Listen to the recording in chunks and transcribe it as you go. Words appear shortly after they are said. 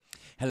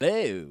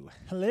Hello.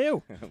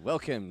 Hello.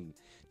 Welcome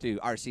to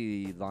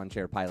RC Lawn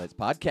Chair Pilots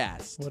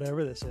Podcast.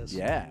 Whatever this is.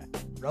 Yeah.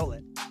 Roll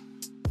it.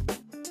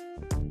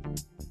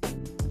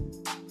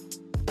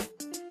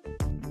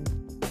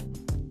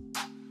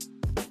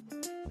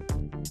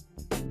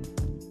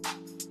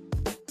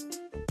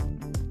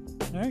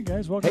 All right,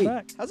 guys, welcome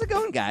back. How's it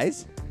going,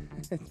 guys?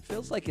 It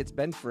feels like it's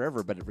been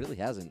forever, but it really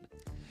hasn't.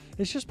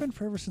 It's just been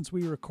forever since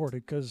we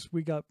recorded because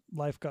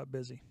life got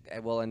busy.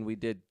 Well, and we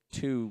did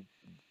two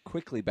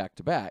quickly back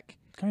to back,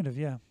 Kind of,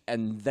 yeah.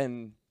 and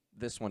then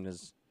this one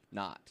is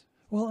not.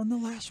 Well, and the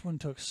last one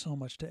took so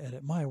much to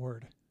edit. My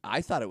word.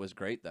 I thought it was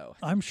great, though.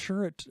 I'm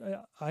sure it.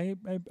 I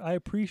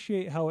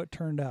appreciate how it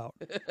turned out.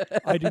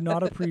 I do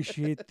not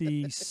appreciate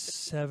the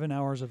 7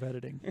 hours of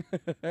editing.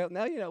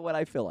 Now you know what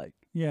I feel like.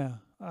 Yeah,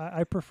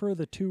 I prefer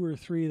the 2 or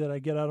 3 that I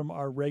get out of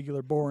our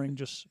regular boring,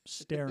 just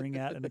staring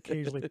at, and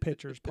occasionally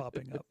pictures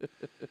popping up.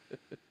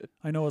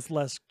 I know it's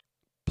less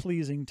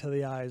pleasing to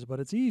the eyes, but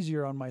it's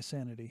easier on my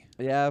sanity.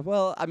 Yeah,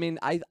 well, I mean,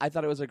 I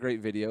thought it was a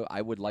great video.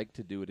 I would like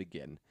to do it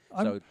again.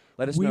 So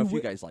let us know if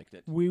you guys liked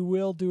it. We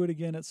will do it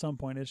again at some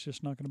point. It's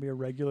just not going to be a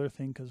regular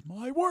thing because,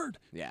 my word.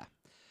 Yeah.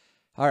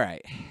 All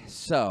right.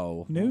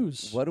 So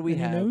news. What do we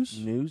Any have news?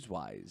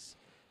 News-wise?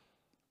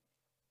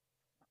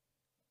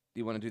 Do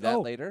you want to do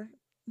that later?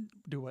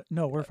 Do it.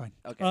 No, we're fine.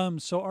 Okay.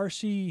 So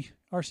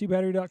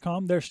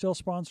RCBattery.com, they're still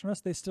sponsoring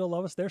us. They still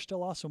love us. They're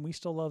still awesome. We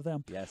still love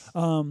them. Yes.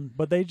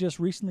 But they just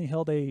recently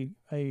held a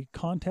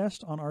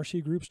contest on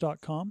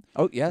RCGroups.com.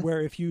 Oh, yeah.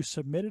 Where if you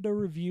submitted a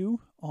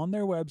review on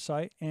their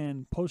website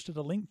and posted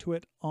a link to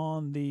it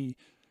on the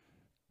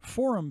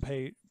forum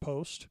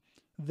post,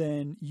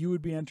 then you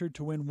would be entered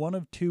to win one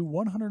of 2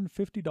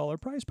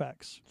 $150 prize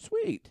packs.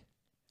 Sweet.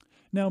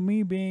 Now,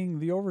 me being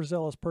the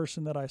overzealous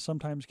person that I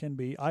sometimes can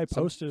be, I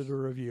posted a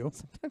review.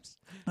 Sometimes.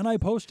 And I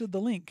posted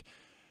the link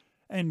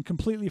and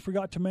completely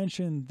forgot to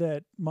mention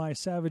that my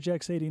Savage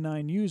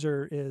X89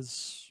 user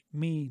is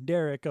me,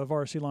 Derek, of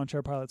RC Lawn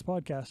Chair Pilots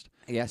Podcast.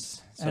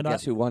 Yes. So And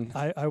guess who won?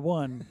 I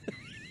won.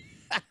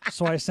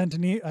 So I sent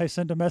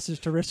a message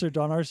to Richard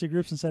on RC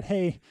Groups and said,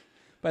 "Hey,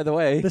 by the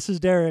way, this is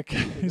Derek."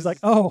 He's like,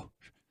 "Oh,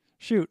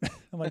 shoot."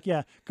 I'm like,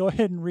 "Yeah, go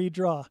ahead and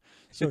redraw."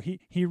 So he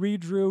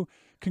redrew.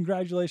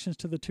 Congratulations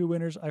to the 2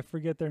 winners. I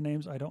forget their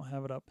names. I don't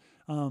have it up.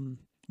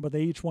 But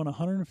they each won a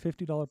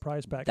 $150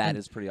 prize pack. That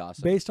is pretty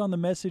awesome. Based on the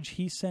message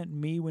he sent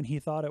me when he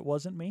thought it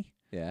wasn't me.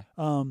 Yeah.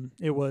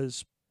 It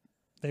was,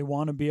 they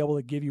want to be able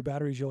to give you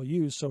batteries you'll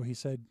use. So he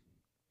said,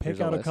 pick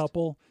out a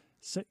couple,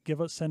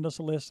 send us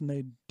a list, and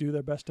they'd do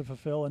their best to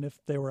fulfill. And if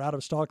they were out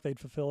of stock,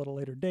 they'd fulfill at a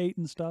later date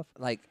and stuff.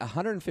 Like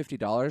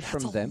 $150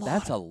 from them,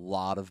 that's a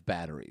lot of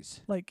batteries.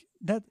 Like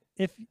that,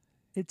 if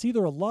it's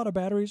either a lot of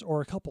batteries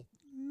or a couple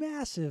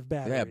massive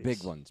batteries. Yeah,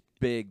 big ones.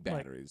 Big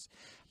batteries.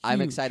 Like, I'm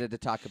huge. excited to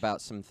talk about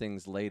some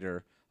things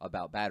later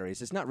about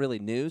batteries. It's not really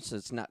news, so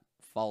it's not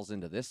falls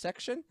into this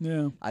section.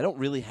 Yeah. I don't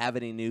really have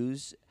any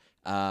news.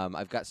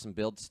 I've got some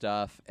build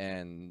stuff,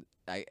 and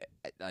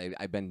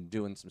I've been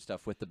doing some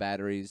stuff with the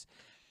batteries.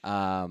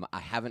 I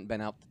haven't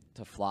been out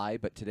to fly,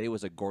 but today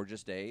was a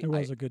gorgeous day. It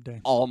was a good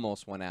day.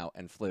 Almost went out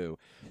and flew,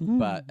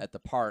 but at the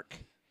park,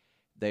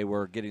 they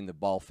were getting the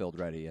ball field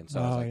ready, and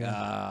so I was like,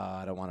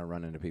 I don't want to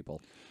run into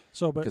people.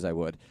 So, because I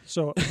would.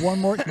 So one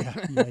more,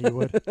 yeah, you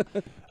would.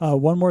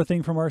 One more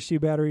thing from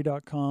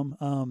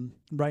RCBattery.com.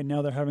 Right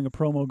now they're having a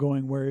promo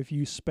going where if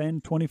you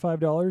spend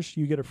 $25,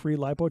 you get a free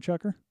lipo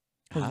checker.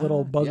 Those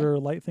little buzzer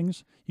light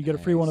things. You get a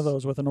free one of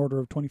those with an order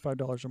of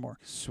 $25 or more.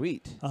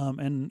 Sweet.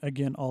 And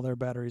again, all their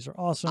batteries are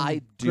awesome.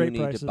 I do Great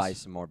need prices. to buy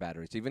some more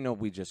batteries, even though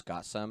we just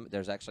got some.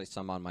 There's actually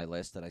some on my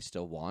list that I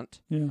still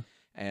want. Yeah.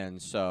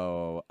 And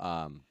so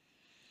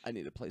I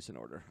need to place an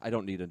order. I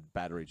don't need a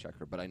battery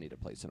checker, but I need to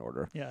place an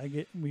order. Yeah,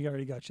 we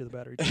already got you the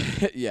battery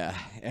checker. Yeah,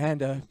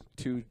 and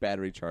 2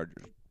 battery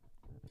chargers.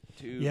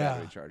 2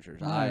 battery chargers.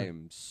 Yeah. I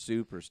am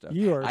super stoked.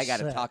 You are I got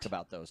to set. talk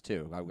about those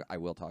too. I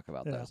will talk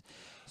about Yeah. those.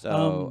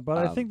 So, but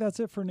I think that's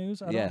it for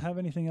news. I yeah. don't have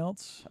anything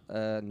else.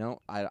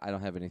 no, I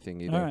don't have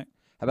anything either. All right.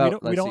 How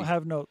about we don't let's see.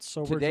 have notes,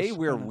 so Today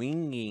we're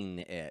winging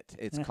it.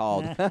 It's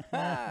called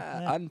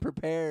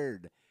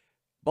Unprepared.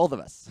 Both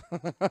of us.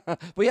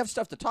 We have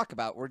stuff to talk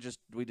about. We just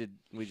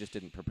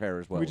didn't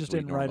prepare as well. we just as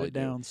didn't write normally it do.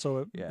 down,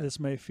 so Yeah. this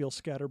may feel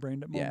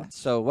scatterbrained at Yeah. moments.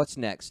 So what's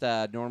next?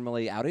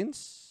 Normally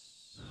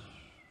outings,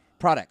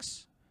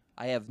 products.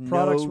 I have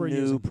Products no we're new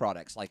using.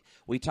 products. Like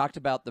we talked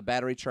about the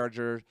battery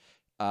charger,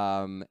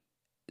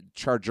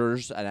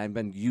 chargers, and I've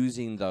been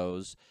using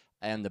those.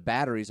 And the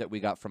batteries that we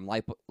got from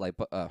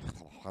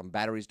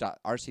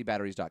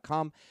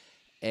RCbatteries.com.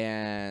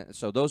 And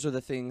so those are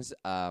the things.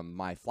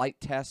 My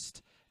flight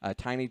test,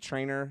 Tiny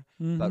Trainer,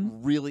 but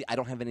really I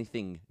don't have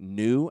anything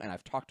new, and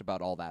I've talked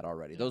about all that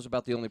already. Those are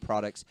about the only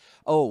products.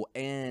 Oh,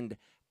 and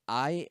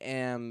I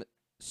am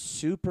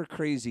super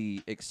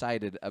crazy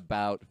excited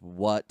about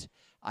what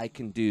I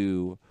can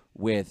do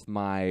with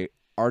my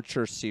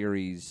Archer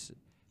series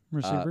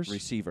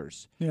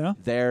receivers. Yeah.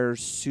 They're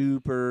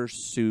super,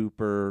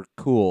 super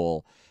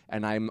cool,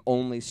 and I'm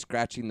only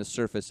scratching the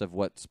surface of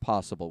what's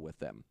possible with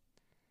them.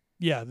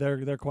 Yeah,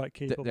 they're quite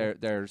capable.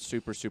 They're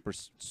super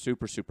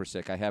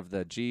sick. I have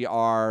the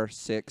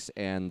GR6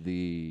 and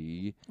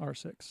the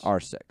R6.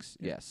 R6.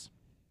 Yes.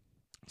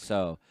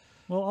 So.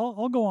 Well,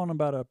 I'll go on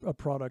about a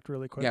product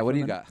really quick. Yeah. What do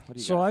you got?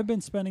 I've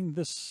been spending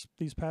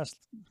these past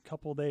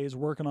couple of days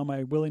working on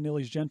my Willy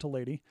Nilly's Gentle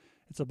Lady.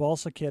 It's a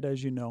balsa kit,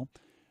 as you know.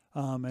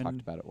 And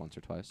talked about it once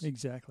or twice.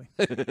 Exactly.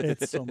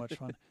 It's so much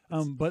fun.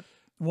 But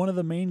one of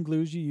the main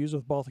glues you use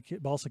with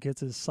balsa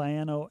kits is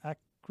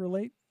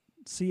cyanoacrylate,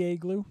 CA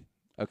glue.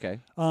 Okay.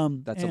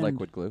 That's a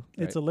liquid glue.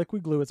 Right? It's a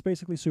liquid glue. It's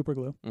basically super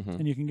glue, Mm-hmm.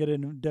 and you can get it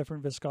in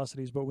different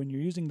viscosities. But when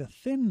you're using the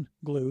thin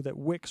glue that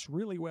wicks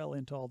really well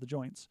into all the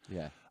joints,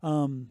 Yeah.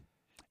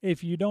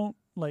 if you don't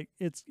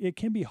it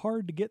can be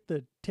hard to get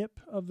the tip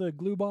of the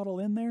glue bottle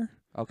in there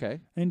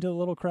Okay. into the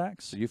little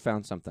cracks. So you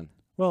found something.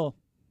 Well,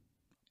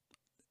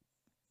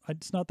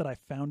 it's not that I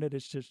found it.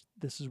 It's just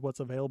this is what's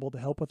available to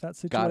help with that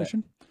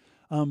situation.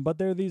 But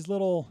they're these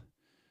little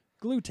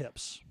glue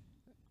tips.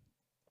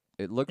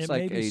 It looks It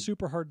like may be a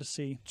super hard to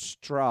see.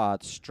 straw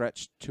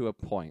stretched to a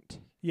point.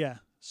 Yeah.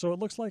 So it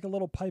looks like a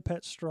little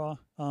pipette straw.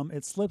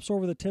 It slips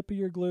over the tip of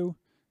your glue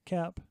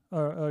cap,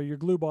 or your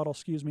glue bottle,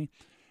 excuse me,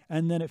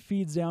 and then it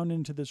feeds down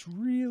into this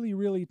really,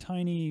 really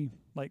tiny,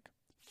 like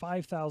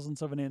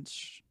 5/1000ths of an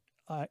inch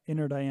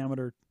inner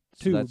diameter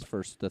tube. So that's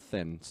first the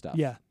thin stuff.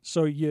 Yeah.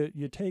 So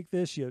you take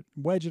this, you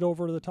wedge it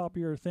over to the top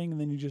of your thing,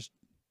 and then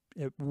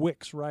it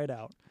wicks right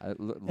out. It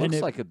looks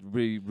like a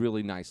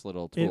really nice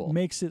little tool. It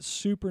makes it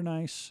super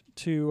nice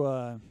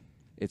to.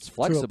 It's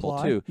flexible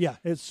apply. too. Yeah,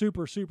 it's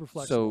super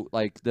flexible. So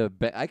like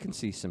I can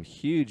see some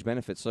huge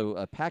benefits. So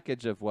a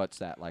package of what's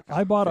that like?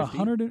 I bought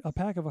 50? a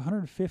pack of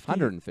 150.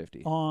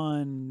 150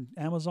 on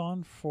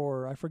Amazon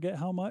for I forget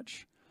how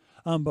much.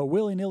 But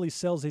Willy Nilly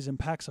sells these in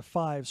packs of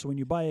 5. So when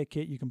you buy a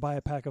kit, you can buy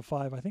a pack of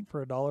 5. I think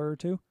for $1 or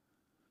 $2.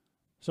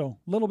 So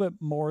a little bit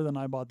more than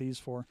I bought these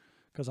for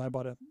because I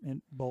bought it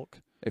in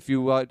bulk. If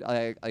you want,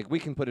 we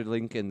can put a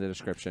link in the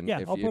description. Yeah,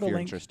 I'll put a you're link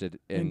interested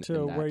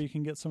into in that. where you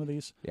can get some of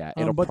these. Yeah,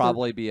 it'll but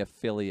probably be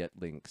affiliate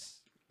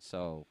links.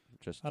 So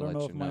just to I don't let know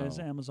you if know.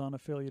 my Amazon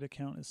affiliate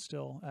account is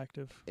still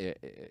active.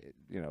 It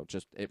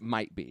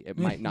might be. It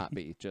might not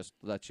be. Just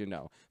let you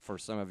know. For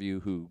some of you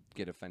who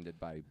get offended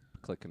by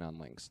clicking on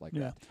links like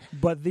that.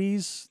 But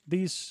these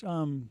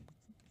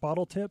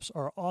bottle tips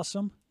are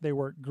awesome. They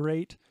work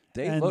great.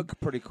 They look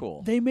pretty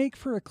cool. They make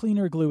for a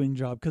cleaner gluing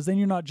job because then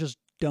you're not just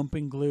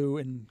dumping glue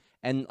and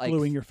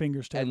gluing your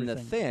fingers to everything. And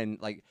the thin,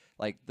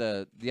 like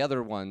the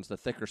other ones, the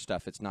thicker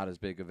stuff, it's not as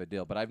big of a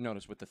deal. But I've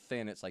noticed with the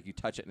thin, it's like you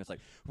touch it and it's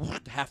like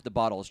half the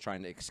bottle is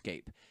trying to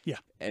escape. Yeah.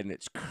 And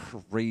it's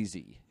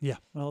crazy. Yeah.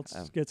 Well,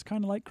 it's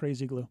kind of like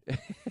crazy glue.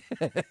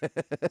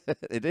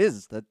 It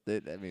is.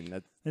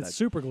 That's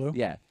super glue.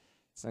 Yeah.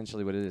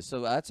 Essentially what it is.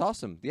 So that's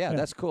awesome. Yeah,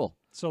 that's cool.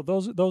 So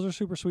those are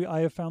super sweet.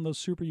 I have found those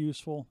super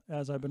useful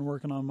as I've been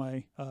working on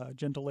my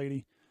Gentle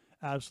Lady.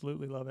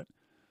 Absolutely love it.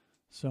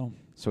 So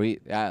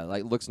sweet. Yeah,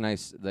 looks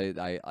nice.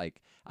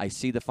 I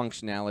see the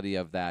functionality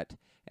of that,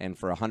 and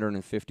for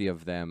 150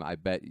 of them, I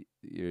bet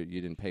you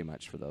didn't pay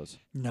much for those.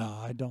 No,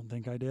 I don't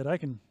think I did.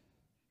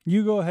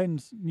 You go ahead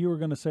and you were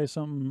going to say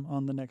something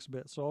on the next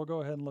bit, so I'll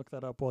go ahead and look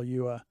that up while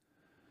you. I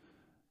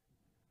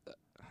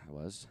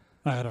was.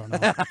 I don't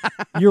know.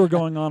 You were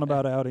going on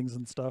about outings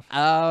and stuff.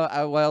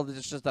 Well,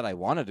 it's just that I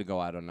wanted to go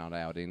out on an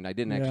outing. I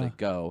didn't actually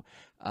go,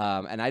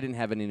 and I didn't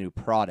have any new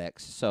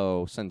products.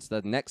 So since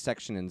the next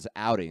section is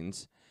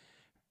outings,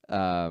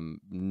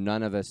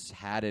 none of us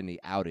had any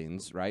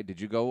outings, right?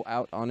 Did you go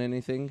out on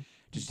anything?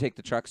 Did you take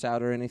the trucks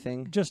out or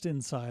anything? Just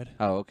inside.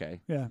 Oh,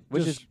 okay. Yeah.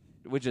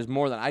 Which is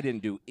more than I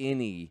didn't do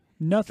any.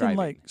 Nothing driving.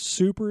 like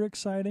super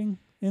exciting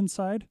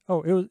inside.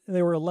 Oh,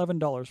 they were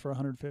 $11 for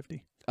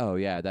 150. Oh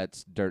yeah,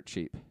 that's dirt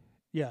cheap.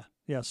 Yeah.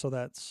 So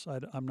that's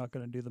I'm not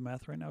going to do the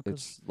math right now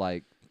because It's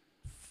like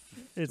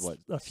it's what,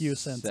 a few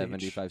cents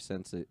 75 each.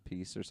 cents a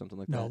piece or something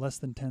like No, that. less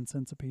than 10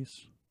 cents a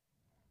piece.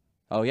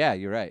 Oh yeah,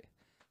 you're right.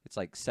 It's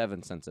like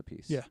 7 cents a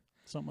piece. Yeah,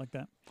 something like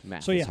that.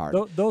 Math So is yeah, hard.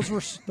 those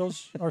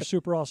are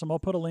super awesome. I'll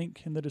put a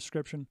link in the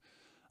description,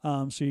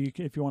 so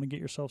if you want to get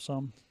yourself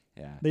some.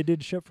 Yeah. They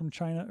did ship from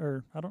China,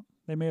 or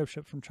they may have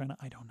shipped from China.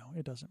 I don't know.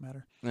 It doesn't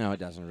matter. No, it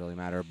doesn't really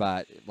matter.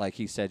 But like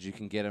he said, you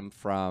can get them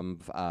from.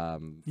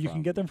 You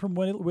can get them from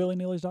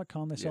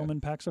willynillys.com. They sell Yeah. them in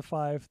packs of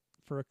 5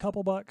 for a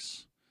couple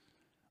bucks,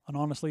 and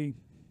honestly,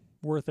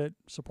 worth it.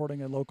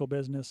 Supporting a local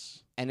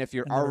business. And if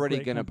you're And they're a already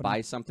great going to company.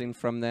 buy something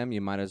from them, you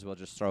might as well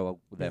just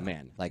throw them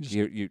in. Like Just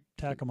you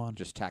tack them on.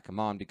 Just tack them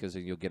on because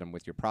then you'll get them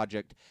with your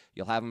project.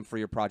 You'll have them for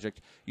your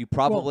project. You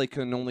probably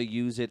can only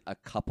use it a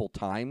couple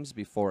times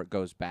before it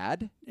goes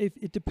bad.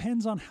 It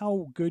depends on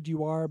how good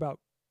you are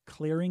about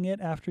clearing it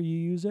after you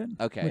use it.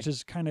 Okay. Which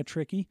is kind of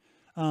tricky.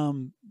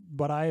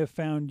 But I have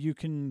found you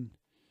can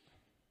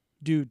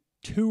do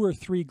 2 or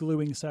 3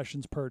 gluing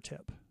sessions per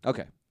tip.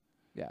 Okay.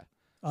 Yeah.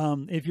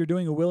 If you're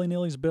doing a Willy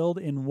Nilly's build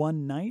in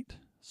one night,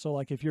 so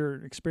like if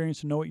you're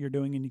experienced and know what you're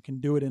doing and you can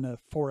do it in a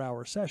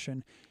 4-hour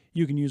session,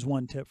 you can use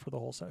 1 tip for the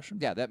whole session.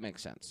 Yeah, that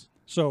makes sense.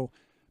 So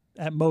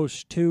at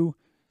most 2.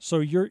 So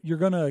you're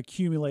going to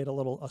accumulate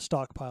a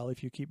stockpile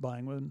if you keep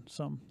buying with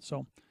some.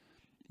 So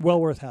Well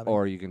worth having.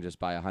 Or you can just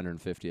buy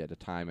 150 at a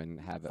time and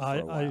have it for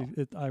a while.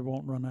 I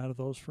won't run out of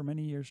those for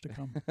many years to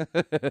come.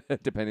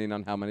 Depending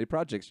on how many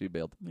projects you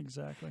build.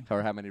 Exactly.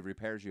 Or how many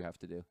repairs you have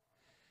to do.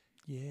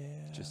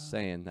 Yeah. Just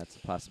saying, that's a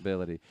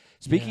possibility.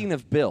 Speaking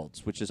of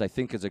builds, which I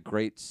think is a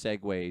great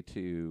segue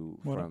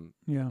to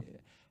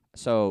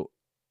So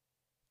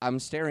I'm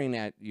staring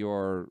at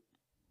your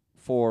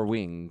 4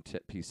 wing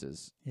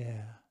pieces.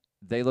 Yeah.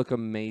 They look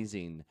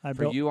amazing.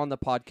 For you on the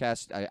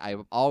podcast, I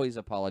always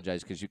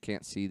apologize because you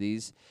can't see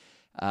these.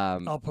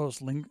 I'll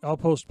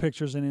post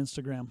pictures in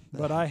Instagram.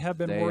 But I have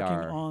been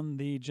working on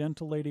the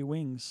Gentle Lady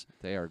wings.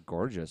 They are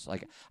gorgeous.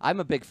 Like, I'm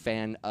a big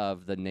fan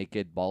of the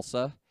naked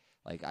balsa.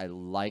 Like, I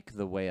like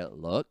the way it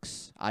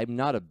looks. I'm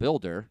not a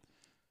builder.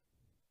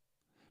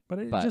 But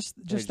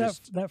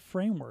that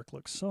framework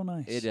looks so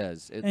nice. It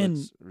does. It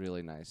looks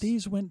really nice.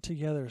 These went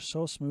together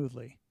so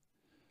smoothly.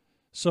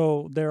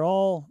 So they're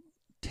all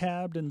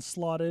tabbed and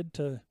slotted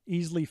to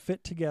easily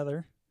fit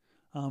together.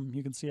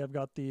 You can see I've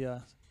got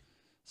the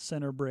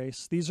center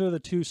brace. These are the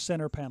 2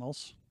 center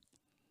panels.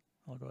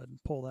 I'll go ahead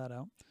and pull that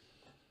out.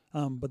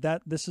 But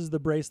this is the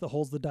brace that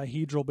holds the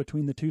dihedral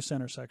between the 2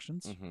 center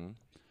sections.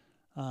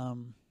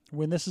 Mm-hmm.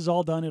 When this is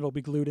all done, it'll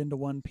be glued into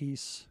one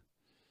piece.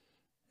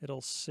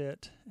 It'll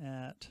sit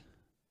at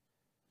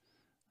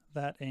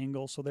that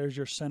angle. So there's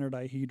your center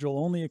dihedral,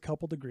 only a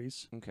couple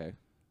degrees. Okay.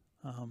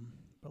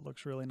 But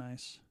looks really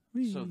nice.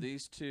 So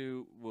these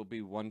 2 will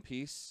be one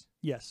piece?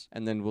 Yes.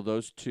 And then will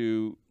those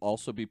 2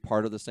 also be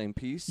part of the same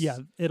piece? Yeah.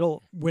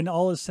 When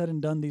all is said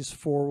and done, these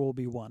 4 will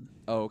be one.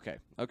 Oh, okay.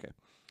 Okay.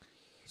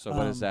 So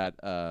what is that?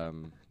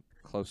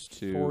 Close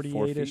to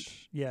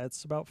 48-ish. Yeah,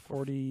 it's about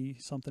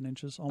 40-something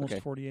inches, almost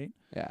 48.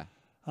 Yeah.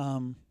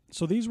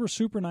 So these were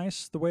super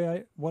nice.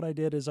 What I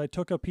did is I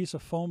took a piece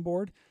of foam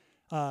board,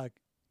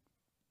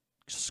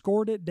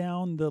 scored it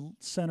down the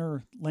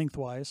center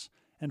lengthwise,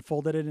 and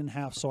folded it in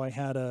half. So I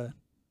had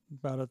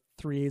about a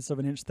 3/8 of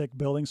an inch thick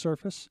building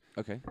surface.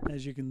 Okay.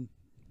 As you can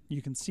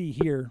see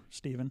here,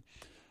 Stephen.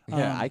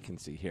 Yeah, I can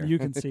see here. You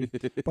can see.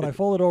 But I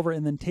folded over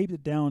and then taped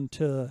it down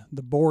to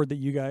the board that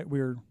we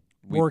were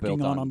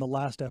working on the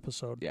last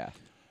episode. Yeah.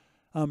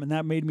 And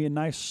that made me a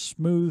nice,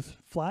 smooth,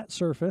 flat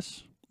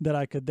surface that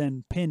I could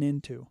then pin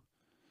into.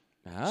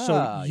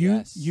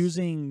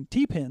 Using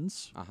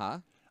T-pins,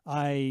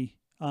 I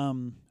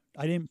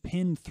didn't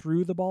pin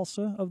through the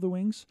balsa of the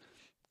wings,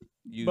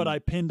 but I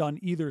pinned on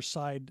either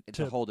side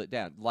to hold it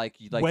down, like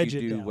you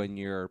do when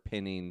you're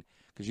pinning.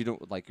 Because you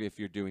don't, like, if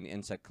you're doing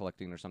insect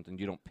collecting or something,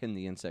 you don't pin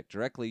the insect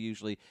directly.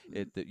 Usually,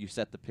 you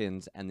set the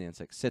pins and the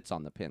insect sits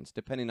on the pins,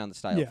 depending on the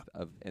style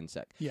of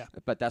insect. Yeah.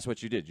 But that's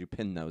what you did. You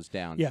pinned those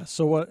down. Yeah.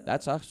 So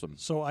that's awesome.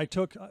 So I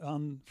took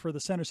for the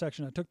center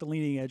section, I took the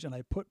leading edge and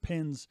I put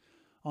pins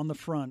on the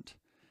front.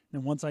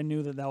 And once I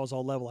knew that was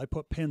all level, I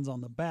put pins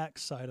on the back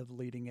side of the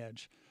leading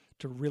edge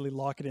to really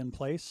lock it in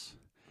place.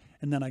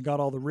 And then I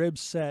got all the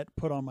ribs set,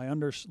 put on my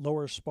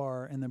lower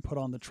spar, and then put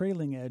on the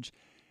trailing edge.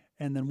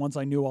 And then once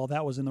I knew all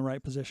that was in the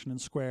right position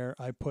and square,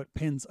 I put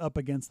pins up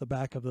against the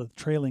back of the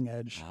trailing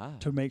edge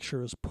to make sure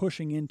it was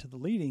pushing into the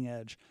leading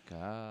edge.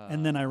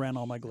 And then I ran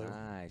all my glue.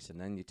 Nice.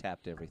 And then you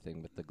tapped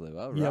everything with the glue.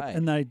 All right.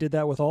 And I did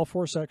that with all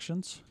 4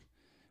 sections.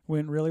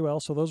 Went really well.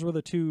 So those were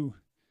the 2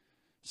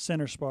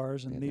 center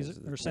spars, and these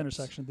are center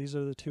section. These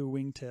are the 2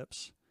 wing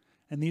tips.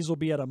 And these will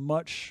be at a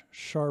much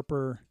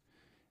sharper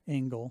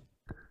angle.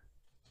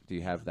 Do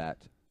you have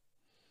that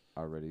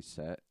already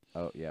set?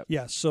 Oh, yeah.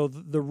 Yeah. So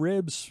the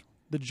ribs...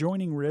 The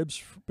joining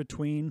ribs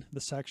between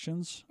the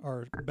sections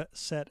are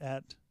set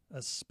at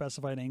a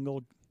specified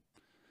angle.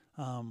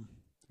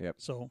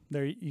 So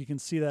there you can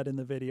see that in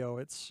the video.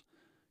 It's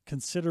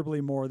considerably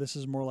more. This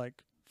is more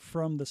like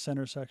from the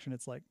center section.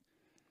 It's like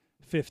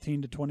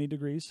 15 to 20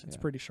 degrees. It's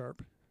pretty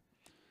sharp,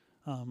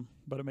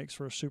 but it makes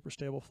for a super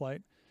stable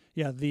flight.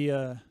 Yeah,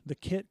 the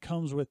kit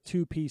comes with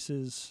 2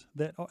 pieces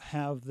that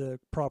have the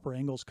proper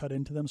angles cut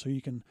into them, so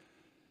you can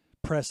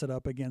press it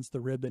up against the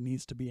rib that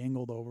needs to be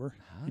angled over,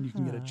 and you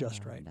can get it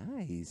just right.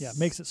 Nice. Yeah, it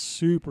makes it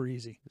super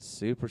easy.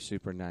 Super,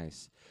 super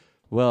nice.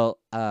 Well,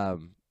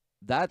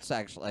 that's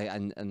actually,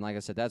 and like I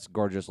said, that's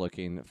gorgeous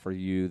looking for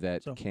you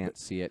that can't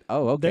see it.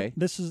 Oh, okay.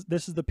 This is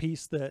the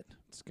piece that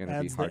it's gonna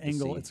adds be hard the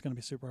angle. To see. It's going to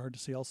be super hard to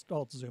see.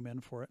 I'll zoom in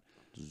for it.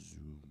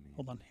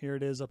 Hold on. Here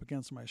it is up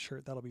against my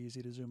shirt. That'll be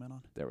easy to zoom in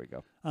on. There we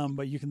go.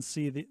 But you can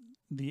see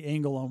the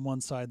angle on one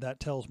side. That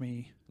tells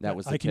me that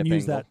was the I tip can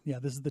use angle? that. Yeah,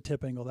 this is the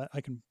tip angle. That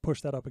I can push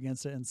that up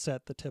against it and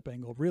set the tip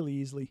angle really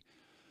easily.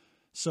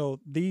 So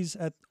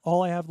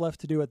all I have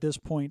left to do at this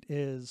point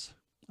is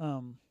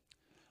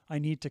I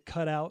need to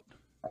cut out.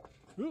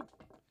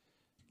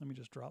 Let me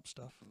just drop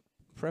stuff.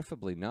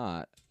 Preferably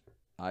not.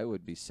 I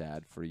would be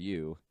sad for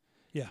you.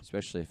 Yeah.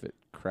 Especially if it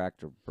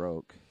cracked or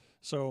broke.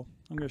 So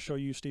I'm going to show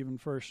you, Stephen,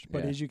 first.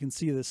 But as you can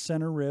see, the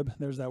center rib,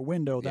 there's that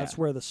window. That's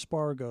where the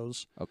spar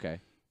goes. Okay.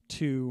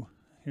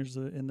 Here's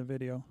in the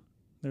video.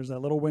 There's that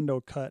little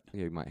window cut.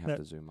 Yeah, you might have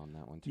to zoom on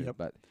that one too. Yep.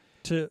 But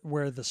to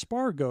where the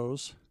spar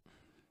goes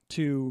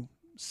to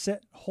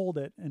hold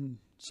it and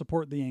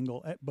support the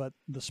angle. But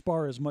the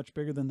spar is much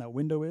bigger than that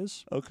window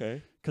is.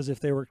 Okay. Because if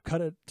they were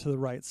cut it to the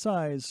right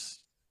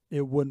size,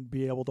 it wouldn't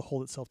be able to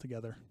hold itself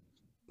together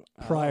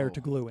prior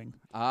to gluing.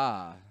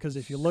 Because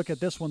if you look at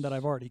this one that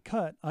I've already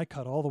cut, I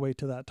cut all the way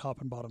to that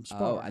top and bottom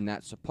spar. Oh, and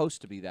that's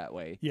supposed to be that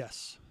way.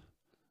 Yes.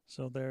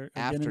 So there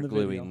again After in the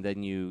gluing, video.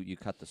 then you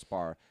cut the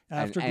spar.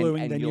 After and,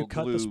 gluing, and then you you'll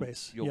cut glue, the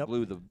space. You'll Yep.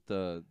 glue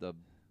the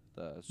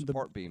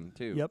support beam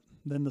too. Yep.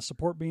 Then the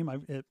support beam,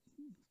 it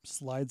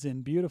slides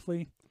in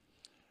beautifully.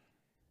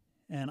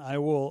 And I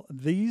will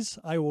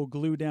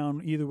glue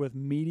down either with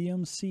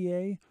medium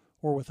CA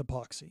or with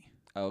epoxy.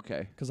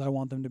 Okay. Because I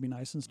want them to be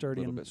nice and A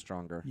sturdy. little and bit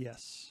stronger.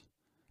 Yes.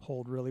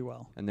 Hold really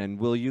well. And then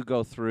will you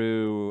go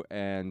through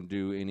and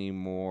do any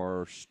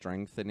more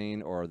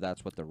strengthening, or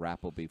that's what the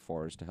wrap will be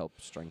for, is to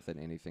help strengthen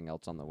anything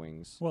else on the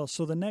wings? Well,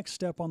 so the next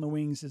step on the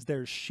wings is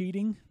there's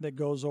sheeting that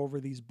goes over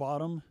these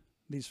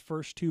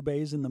first two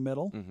bays in the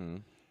middle. Mm-hmm.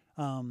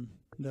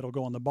 That'll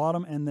go on the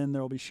bottom, and then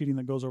there will be sheeting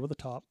that goes over the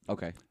top.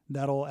 Okay.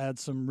 That'll add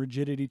some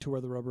rigidity to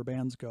where the rubber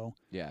bands go.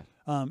 Yeah.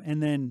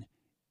 And then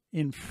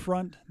in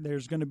front,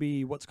 there's going to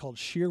be what's called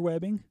shear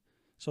webbing,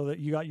 so that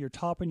you got your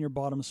top and your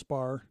bottom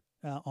spar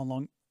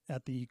along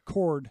at the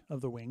cord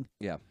of the wing.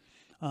 Yeah.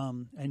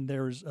 And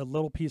there's a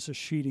little piece of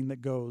sheeting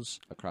that goes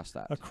Across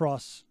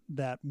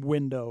that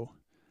window,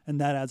 and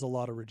that adds a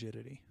lot of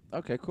rigidity.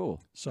 Okay,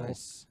 cool. So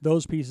nice.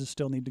 those pieces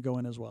still need to go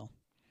in as well.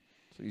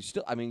 So you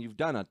still, I mean, you've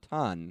done a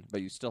ton,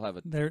 but you still have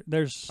a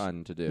There's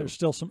ton to do. There's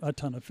still a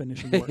ton of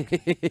finishing work,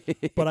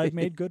 but I've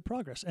made good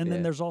progress. And then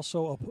Yeah. there's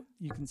also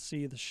you can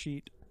see the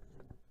sheet.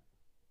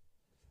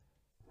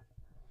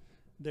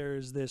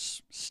 There's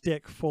this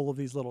stick full of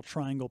these little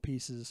triangle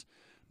pieces.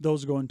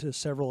 Those go into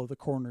several of the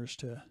corners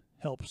to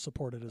help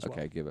support it as well.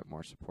 Okay, give it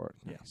more support.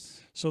 Yeah.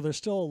 Nice. So there's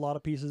still a lot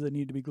of pieces that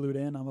need to be glued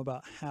in. I'm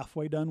about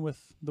halfway done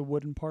with the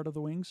wooden part of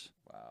the wings.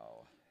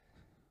 Wow.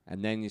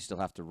 And then you still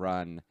have to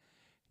run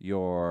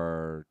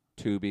your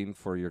tubing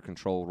for your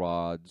control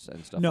rods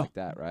and stuff No, like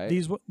that, right?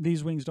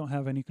 These wings don't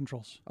have any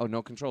controls Oh,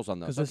 no controls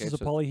on those. because this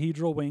is a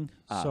polyhedral wing.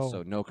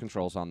 so no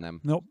controls on them.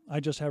 Nope, I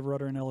just have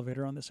rudder and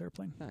elevator on this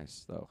airplane.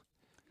 Nice, though.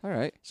 All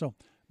right. So,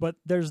 but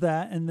there's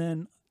that, and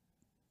then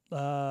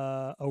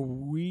a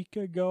week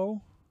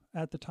ago,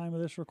 at the time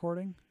of this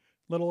recording,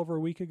 a little over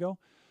a week ago,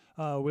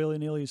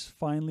 willy-nilly's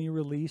finally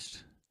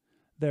released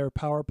their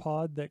power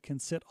pod that can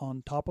sit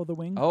on top of the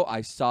wing. Oh,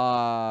 I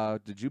saw.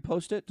 Did you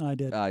post it? I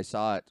did. I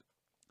saw it.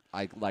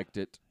 I liked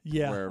it.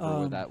 Yeah,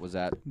 Wherever that was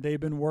at. They've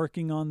been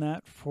working on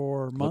that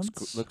for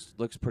months.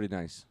 Looks pretty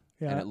nice.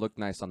 Yeah, And it looked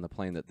nice on the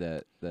plane that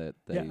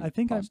they I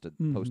think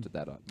posted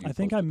that on. I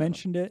think I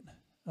mentioned it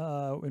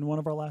in one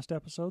of our last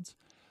episodes.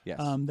 Yes.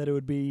 That it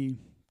would be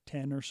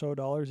 $10 or so.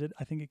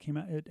 I think it came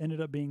out. It ended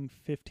up being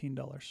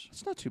 $15.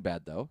 It's not too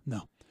bad though.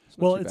 No. It's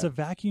not Well, too it's bad. a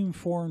vacuum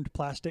formed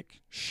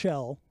plastic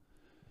shell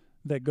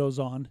that goes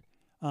on,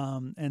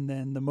 and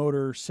then the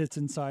motor sits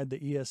inside the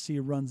ESC,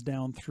 runs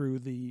down through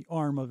the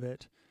arm of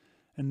it,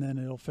 and then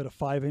it'll fit a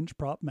 5-inch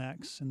prop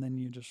max, and then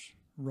you just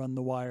run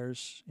the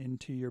wires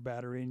into your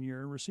battery and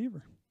your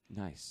receiver.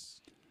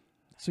 Nice.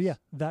 So yeah,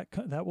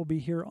 that will be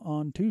here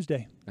on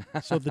Tuesday.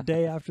 So the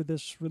day after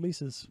this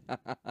releases.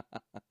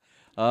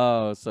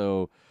 Oh,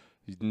 so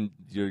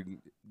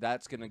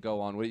that's gonna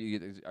go on. What are you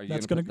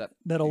That's gonna gonna put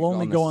that'll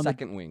only go on the the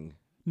second wing?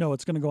 No,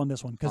 it's going to go on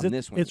this one because On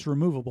this wing. it's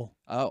removable.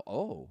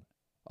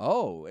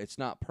 Oh, it's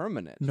not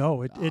permanent.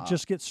 No, it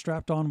just gets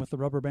strapped on with the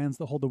rubber bands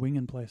that hold the wing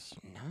in place.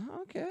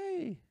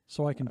 Okay.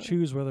 So I can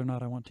choose whether or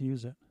not I want to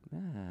use it.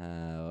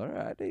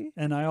 Alrighty.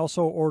 And I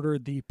also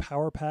ordered the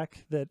power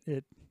pack that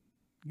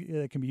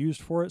can be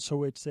used for it.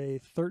 So it's a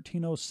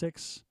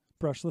 1306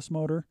 brushless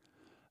motor,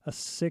 a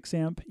 6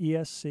 amp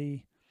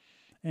ESC,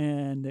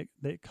 and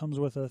it comes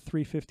with a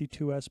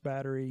 352S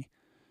battery.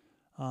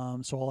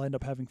 So I'll end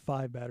up having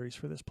 5 batteries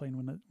for this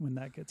plane when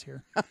that gets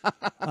here.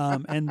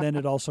 And then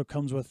it also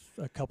comes with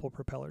a couple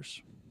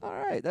propellers. All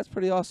right, that's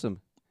pretty awesome.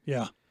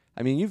 Yeah.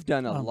 I mean, you've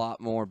done a lot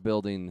more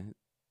building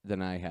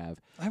than I have.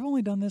 I've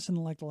only done this in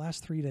like the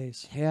last 3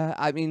 days. Yeah,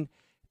 I mean,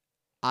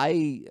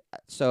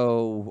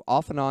 so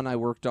off and on I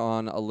worked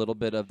on a little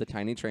bit of the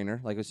tiny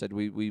trainer. Like I said,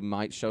 we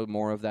might show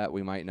more of that,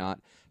 we might not.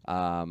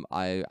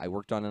 I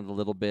worked on it a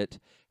little bit.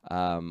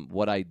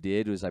 What I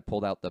did was I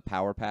pulled out the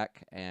power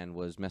pack and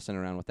was messing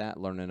around with that,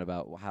 learning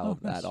about how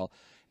that all,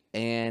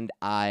 and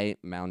I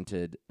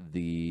mounted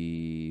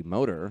the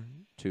motor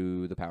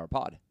to the power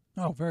pod.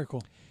 Oh, very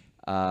cool.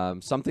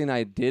 Something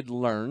I did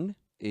learn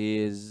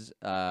is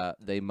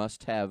they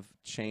must have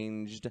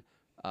changed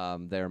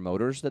their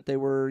motors that they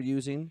were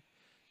using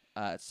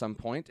at some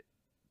point,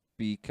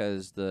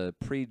 because the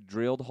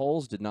pre-drilled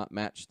holes did not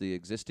match the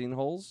existing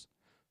holes.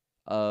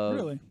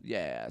 Really?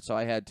 Yeah. So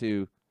I had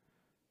to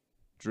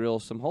drill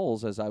some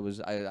holes as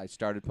I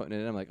started putting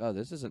it in. I'm like, oh,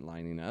 this isn't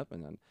lining up,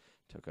 and then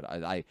took it.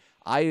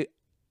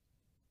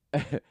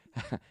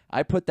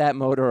 I put that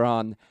motor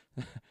on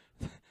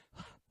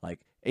like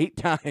 8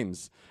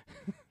 times.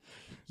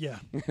 Yeah,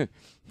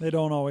 they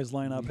don't always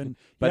line up, and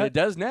But it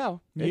does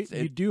now.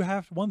 You do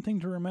have one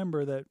thing to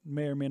remember that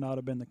may or may not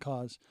have been the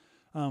cause.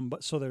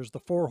 But so there's the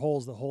 4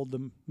 holes that hold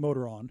the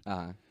motor on.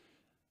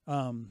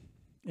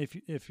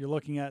 If you're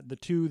looking at the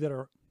 2 that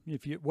are,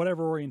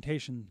 whatever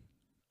orientation,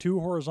 2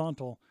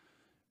 horizontal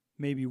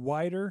maybe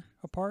wider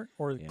apart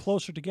or Yes.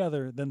 closer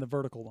together than the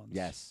vertical ones.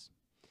 Yes.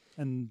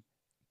 And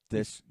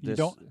This you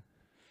don't.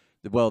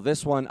 Well,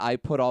 this one I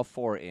put all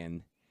 4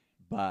 in,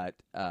 but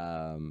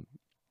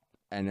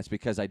and it's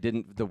because I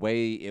didn't, the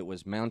way it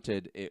was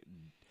mounted,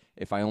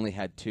 if I only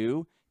had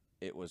 2,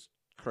 it was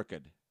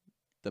crooked.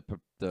 The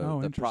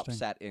prop interesting.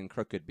 sat in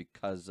crooked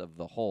because of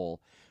the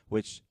hole,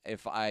 which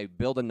if I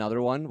build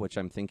another one, which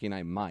I'm thinking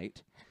I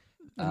might,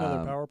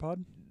 Another power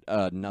pod?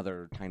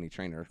 another tiny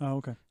trainer. Oh,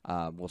 okay.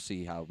 We'll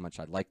see how much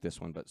I like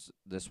this one, but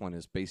this one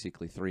is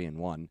basically 3 in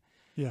 1.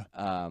 Yeah.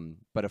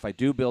 But if I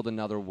do build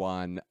another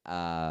one,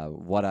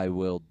 what I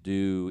will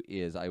do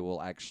is I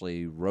will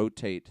actually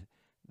rotate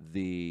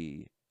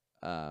the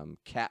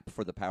cap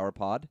for the power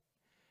pod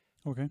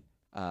Okay.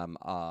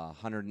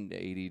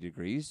 180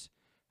 degrees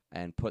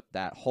and put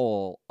that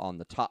hole on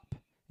the top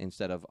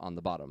instead of on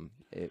the bottom.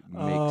 It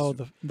Oh,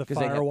 makes the 'cause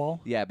they ha-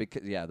 firewall?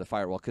 the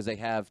firewall, because they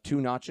have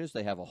 2 notches.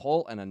 They have a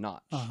hole and a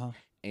notch. Uh-huh.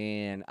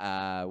 And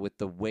with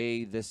the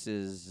way this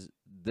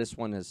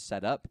one is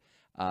set up,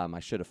 I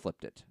should have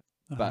flipped it.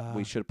 But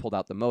we should have pulled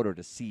out the motor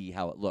to see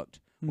how it looked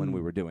when we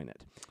were doing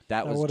it.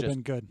 That was would have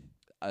just been good.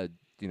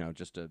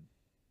 just a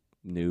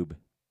noob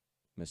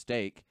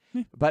mistake.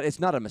 Yeah. But it's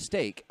not a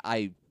mistake.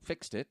 I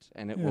fixed it,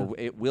 and Yeah.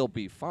 it will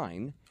be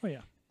fine. Oh,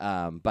 yeah.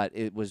 But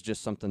it was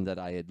just something that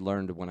I had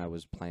learned when I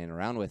was playing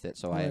around with it.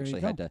 So I There you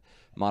actually go. had to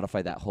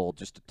modify that hole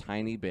just a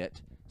tiny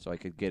bit so I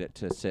could get it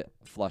to sit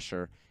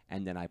flusher.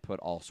 And then I put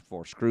all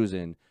 4 screws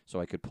in so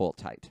I could pull it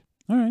tight.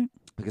 All right.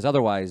 Because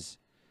otherwise,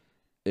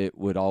 it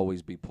would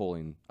always be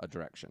pulling a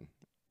direction.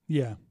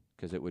 Yeah.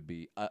 Because it would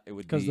be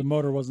Because the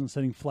motor wasn't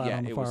sitting flat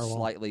on the it firewall. was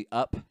slightly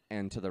up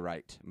and to the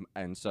right,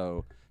 and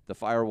so the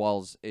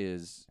firewalls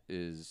is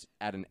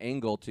at an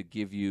angle to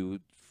give you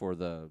for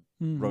the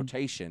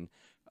rotation,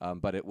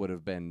 but it would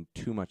have been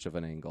too much of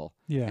an angle,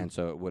 Yeah. and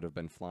so it would have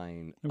been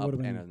flying It up would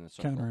have and been in a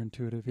circle.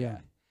 counterintuitive.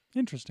 Yeah.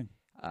 Interesting.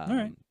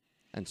 right.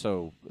 And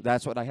so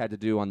that's what I had to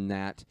do on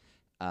that.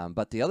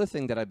 But the other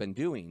thing that I've been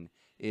doing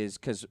is,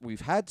 because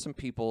we've had some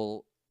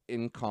people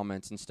in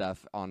comments and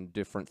stuff on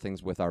different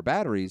things with our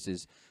batteries,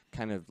 is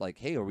kind of like,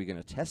 hey, are we going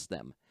to test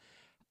them?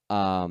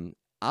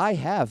 I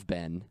have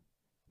been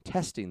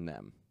testing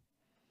them.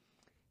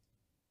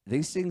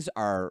 These things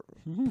are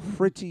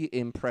pretty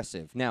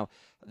impressive. Now,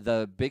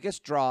 the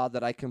biggest draw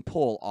that I can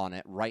pull on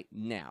it right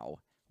now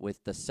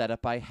with the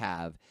setup I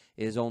have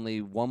is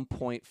only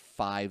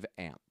 1.5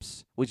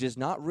 amps, which is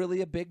not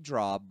really a big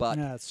draw, but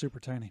Yeah, it's super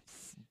tiny.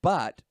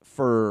 but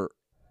for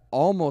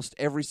almost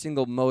every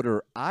single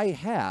motor I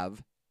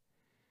have,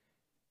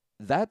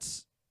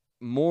 that's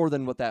more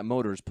than what that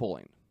motor is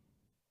pulling.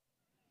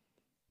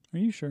 Are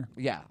you sure?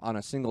 Yeah, on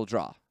a single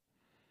draw.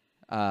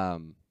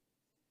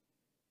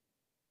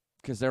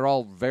 Because they're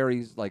all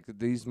very, like,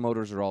 these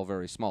motors are all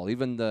very small.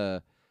 Even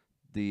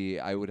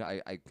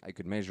I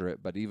could measure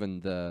it, but even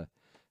the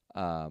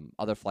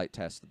other flight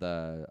test,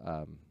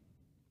 the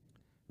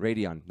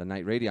Radeon, the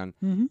Night Radeon,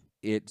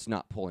 it's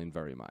not pulling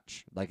very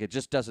much. Like, it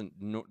just doesn't.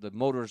 The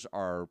motors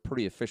are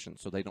pretty efficient,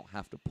 so they don't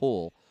have to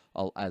pull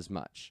as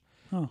much.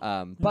 Oh,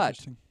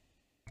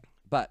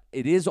 But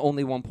it is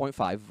only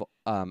 1.5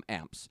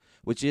 amps,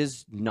 which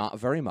is not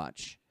very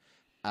much.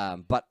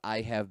 But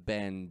I have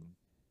been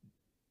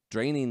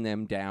draining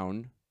them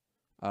down,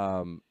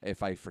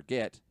 if I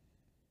forget,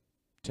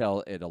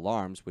 till it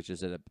alarms, which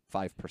is at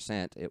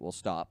 5%, it will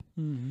stop,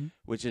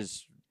 which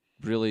is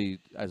really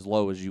as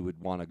low as you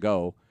would want to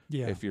go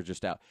if you're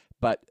just out.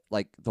 But,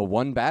 like, the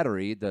one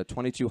battery, the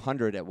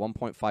 2200 at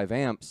 1.5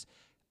 amps,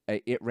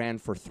 it ran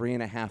for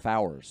 3.5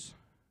 hours.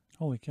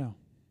 Holy cow.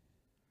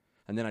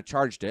 And then I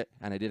charged it,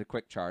 and I did a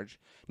quick charge.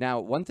 Now,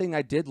 one thing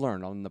I did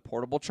learn on the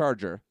portable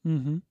charger,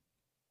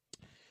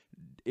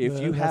 if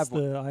you have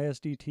the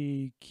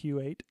ISDT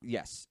Q8,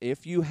 yes,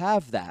 if you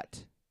have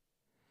that,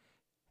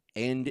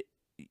 and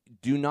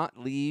do not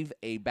leave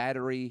a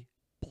battery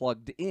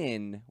plugged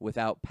in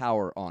without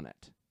power on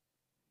it.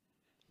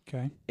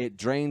 Okay. It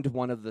drained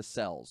one of the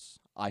cells.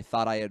 I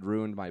thought I had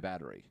ruined my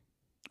battery.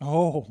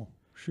 Oh,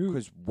 shoot.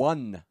 Because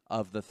one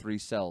of the 3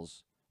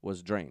 cells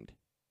was drained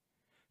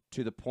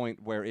to the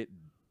point where it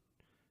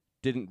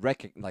didn't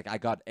recognize, like, I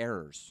got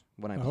errors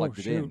when I plugged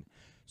it in.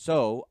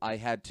 So I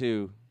had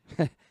to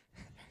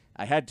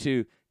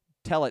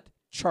tell it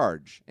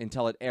charge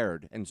until it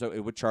aired, and so it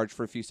would charge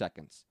for a few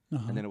seconds,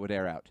 and then it would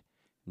air out.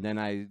 And then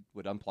I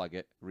would unplug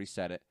it,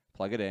 reset it,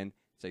 plug it in,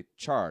 say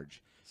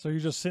charge. So you're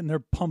just sitting there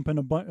pumping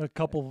a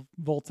couple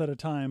volts at a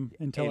time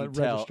until it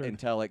registered.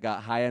 Until it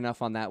got high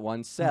enough on that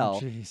one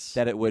cell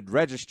that it would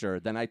register.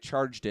 Then I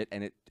charged it,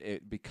 and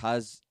it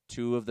because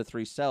 2 of the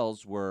 3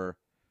 cells were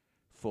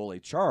fully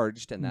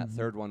charged and that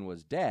third one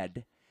was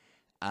dead,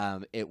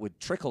 it would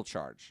trickle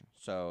charge.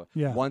 So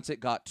once it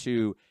got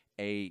to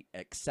a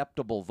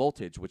acceptable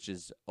voltage, which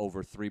is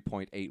over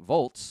 3.8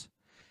 volts,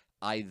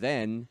 I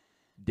then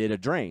did a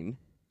drain.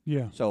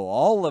 Yeah. So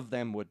all of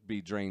them would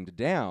be drained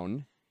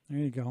down. There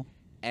you go.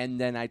 And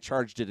then I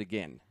charged it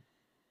again.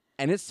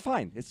 And it's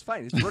fine. It's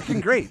fine. It's working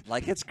great.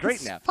 Like, it's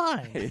great now.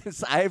 Fine.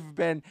 I've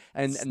been,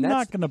 and It's that's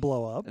not going to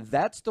blow up.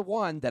 That's the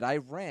one that I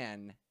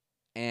ran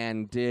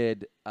and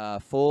did a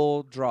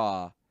full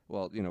draw.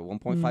 Well,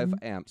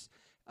 1.5 amps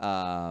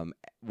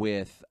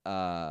with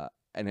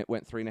and it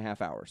went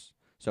 3.5 hours.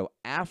 So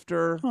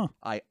after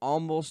I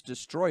almost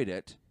destroyed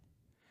it,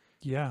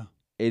 yeah,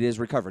 it is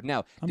recovered.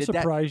 Now, I'm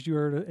surprised you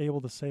were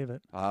able to save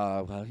it.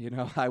 Well,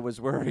 I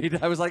was worried.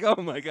 I was like,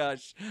 oh my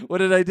gosh, what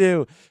did I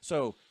do?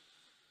 So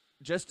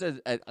just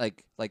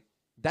like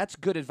that's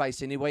good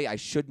advice anyway. I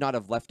should not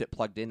have left it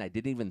plugged in. I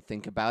didn't even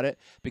think about it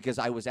because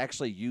I was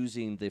actually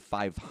using the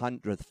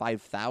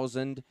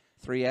 5000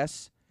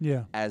 3S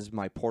as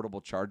my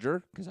portable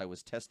charger because I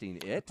was testing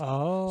it.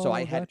 Oh, so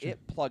I had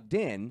it plugged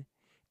in,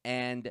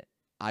 and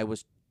I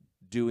was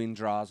doing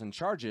draws and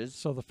charges.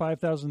 So the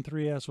 5000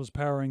 3S was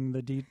powering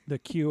the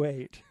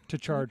Q8 to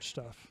charge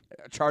stuff.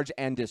 Charge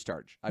and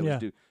discharge. I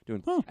was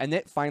doing, and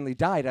it finally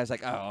died. I was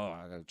like, oh,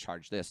 I gotta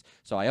charge this.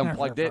 So I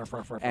unplugged it,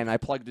 and I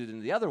plugged it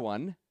into the other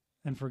one.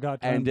 And forgot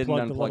to and didn't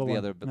unplug the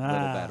other little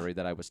battery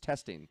that I was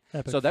testing.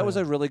 Epic so that fail. was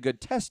a really good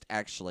test,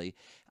 actually.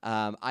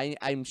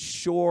 I'm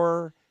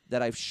sure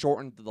that I've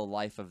shortened the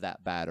life of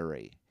that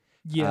battery.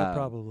 Yeah,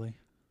 probably.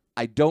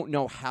 I don't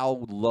know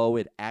how low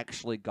it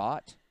actually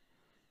got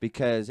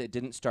because it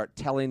didn't start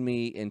telling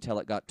me until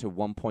it got to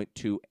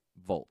 1.2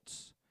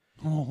 volts.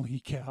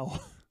 Holy cow.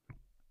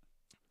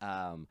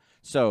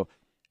 So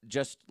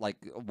just like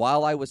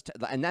while I was,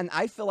 and then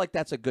I feel like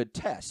that's a good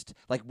test.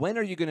 Like, when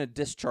are you going to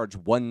discharge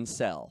one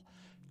cell?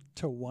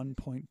 To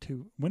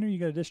 1.2. When are you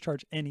going to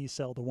discharge any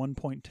cell to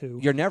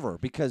 1.2? You're never,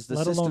 because the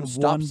system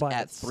stops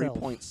at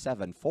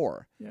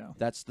 3.74. Yeah.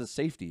 That's the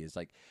safety, is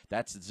like,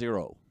 that's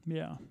 0.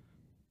 Yeah.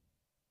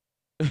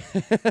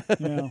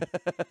 Yeah.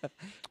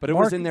 But it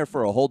was in there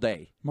for a whole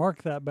day.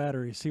 Mark that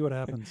battery. See what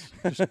happens.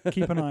 Just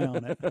keep an eye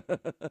on it.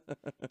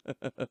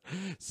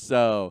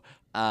 So,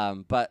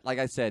 but like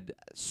I said,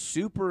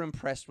 super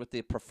impressed with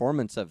the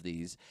performance of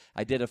these.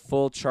 I did a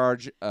full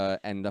charge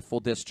and a full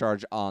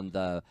discharge on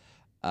the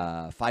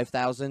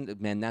 5000.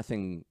 Man, that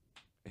thing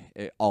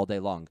all day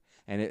long,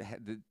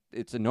 and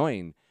it's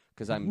annoying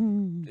because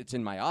it's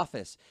in my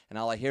office, and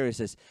all I hear is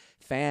this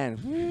fan.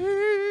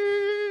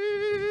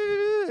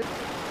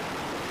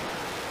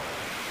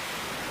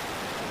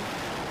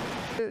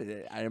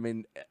 I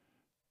mean,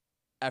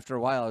 after a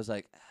while, I was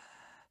like,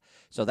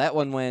 so that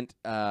one went.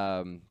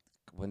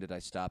 When did I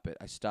stop it?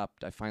 I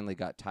finally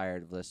got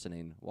tired of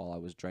listening while I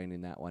was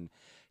draining that one.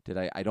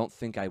 I don't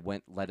think I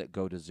let it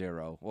go to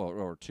 0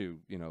 or to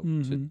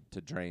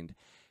to drained,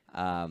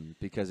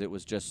 because it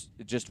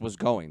just was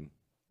going.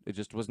 It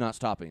just was not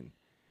stopping.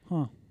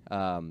 Huh.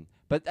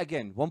 But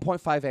again,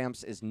 1.5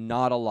 amps is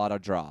not a lot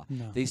of draw.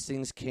 No. These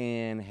things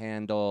can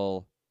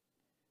handle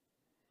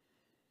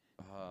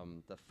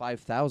the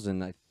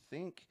 5000. I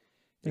think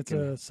it's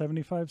a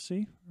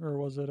 75C, or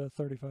was it a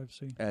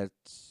 35C?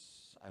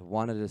 I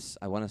want to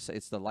say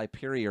it's the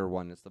Liperior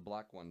one. It's the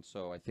black one,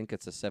 so I think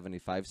it's a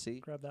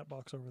 75C. Grab that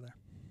box over there.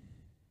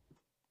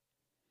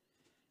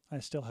 I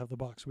still have the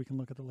box. We can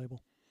look at the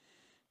label.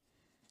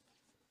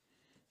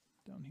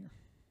 Down here.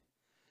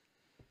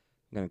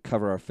 I'm going to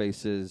cover our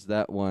faces.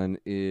 That one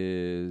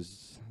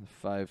is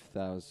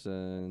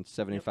 5000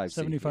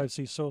 75C.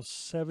 75C. So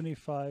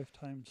 75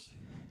 times.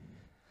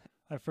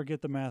 I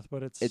forget the math,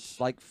 but it's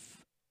like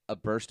a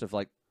burst of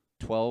like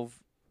 12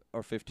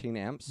 or 15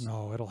 amps.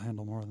 No, it'll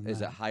handle more than that.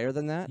 Is it higher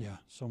than that? Yeah,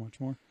 so much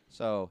more.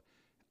 So,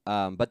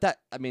 but that,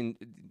 I mean,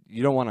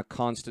 you don't want to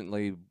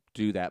constantly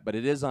do that, but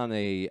it is on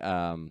a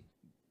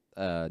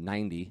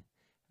 90.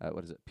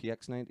 What is it?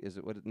 PX90? Is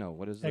it what? No,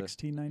 what is it?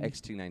 XT90.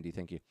 XT90.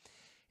 Thank you.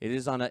 It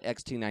is on a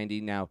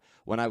XT90. Now,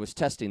 when I was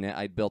testing it,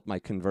 I built my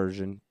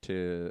conversion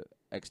to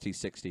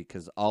XT60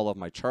 because all of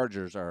my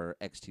chargers are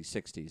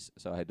XT60s,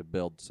 so I had to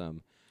build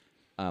some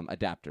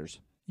adapters.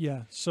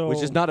 Yeah. So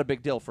which is not a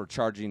big deal for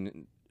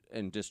charging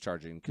and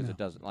discharging because it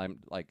doesn't. I'm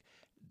like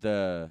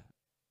the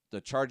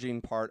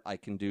charging part. I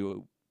can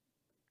do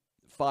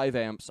 5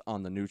 amps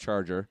on the new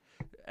charger,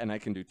 and I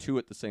can do 2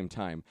 at the same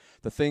time.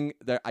 The thing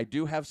that I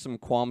do have some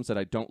qualms that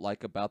I don't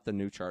like about the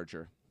new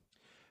charger.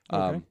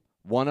 Okay.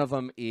 One of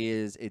them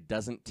is it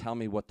doesn't tell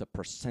me what the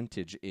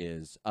percentage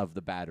is of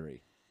the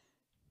battery.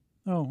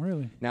 Oh,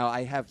 really? Now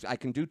I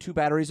can do 2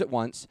 batteries at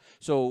once,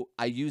 so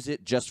I use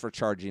it just for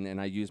charging, and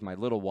I use my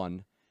little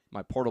one,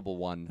 my portable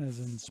one, as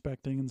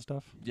inspecting and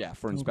stuff. Yeah,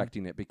 for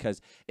inspecting it,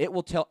 because it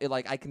will tell.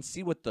 Like, I can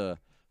see what the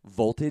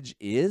voltage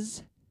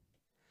is,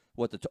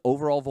 what the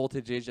overall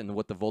voltage is, and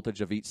what the voltage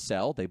of each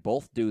cell. They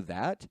both do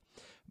that,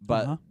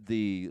 but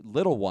the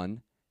little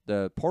one,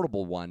 the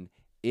portable one,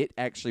 it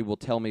actually will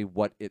tell me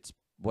what it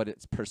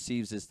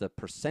perceives as the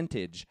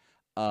percentage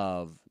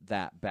of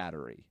that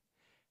battery,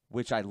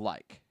 which I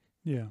like.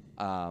 Yeah.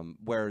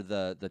 Where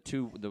the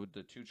two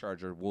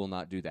charger will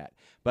not do that,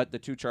 but the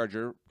 2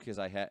 charger, because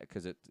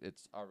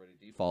it's already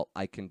default,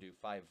 I can do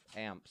 5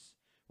 amps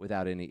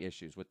without any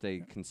issues. What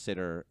they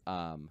consider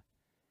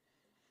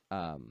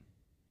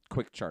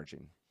quick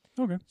charging.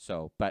 Okay.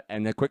 So,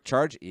 and the quick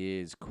charge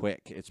is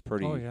quick. It's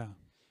pretty. Oh yeah.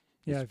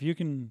 Yeah, if you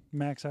can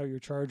max out your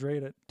charge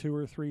rate at 2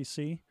 or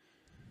 3C,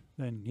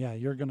 then yeah,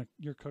 you're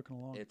cooking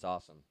along. It's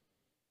awesome.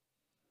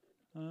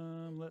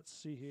 Let's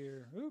see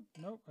here. Oop,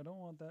 nope, I don't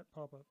want that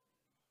pop up.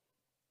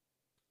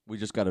 We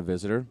just got a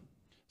visitor.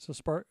 So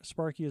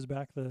Sparky is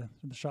back, the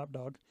shop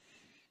dog.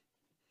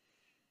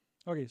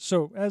 Okay,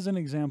 so as an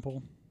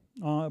example,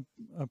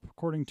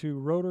 according to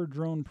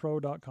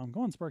rotordronepro.com,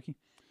 go on, Sparky.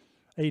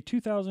 A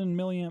 2,000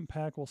 milliamp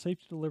pack will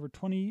safely deliver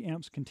 20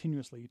 amps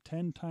continuously.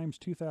 10 times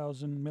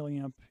 2,000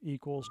 milliamp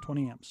equals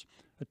 20 amps.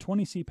 A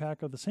 20C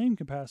pack of the same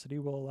capacity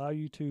will allow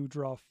you to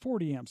draw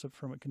 40 amps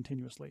from it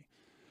continuously.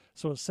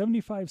 So a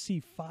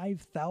 75C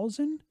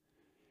 5,000,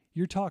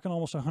 you're talking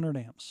almost 100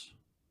 amps.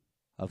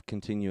 Of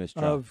continuous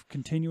draw.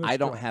 I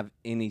don't draw. have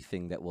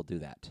anything that will do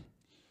that.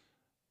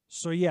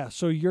 So yeah,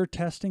 so you're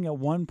testing at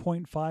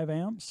 1.5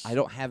 amps? I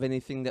don't have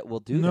anything that will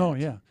do that. No,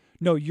 yeah.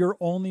 No, your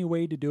only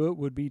way to do it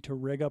would be to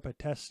rig up a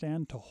test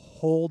stand to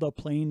hold a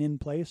plane in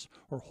place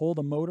or hold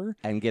a motor.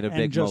 And get a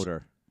big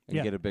motor. And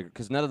yeah. get a bigger,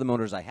 because none of the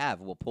motors I have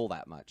will pull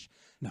that much.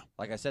 No.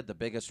 Like I said, the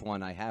biggest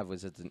one I have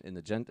was in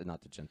the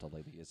not the Gentle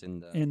Lady, is in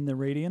the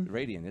Radian.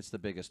 Radian. It's the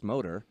biggest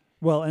motor.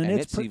 Well, and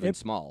it's even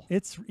small.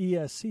 Its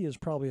ESC is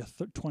probably a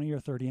 20 or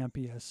 30 amp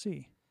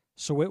ESC.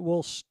 So it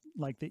will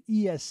like the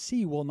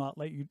ESC will not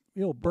let you.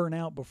 It'll burn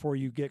out before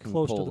you get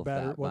close to the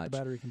battery. What the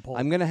battery can pull.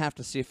 I'm gonna have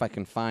to see if I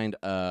can find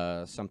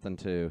something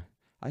to.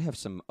 I have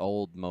some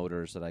old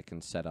motors that I can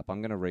set up.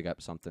 I'm gonna rig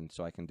up something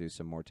so I can do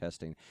some more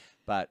testing.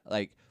 But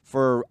like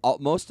for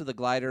most of the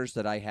gliders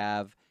that I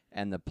have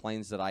and the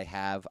planes that I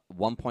have,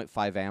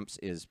 1.5 amps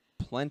is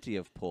plenty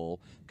of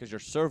pull because your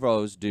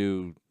servos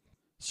do.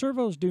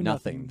 Servos do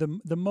nothing.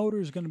 The motor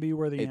is going to be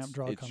where the amp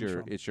draw comes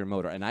from. It's your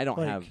motor, and I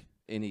don't have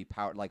any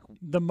power. Like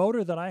the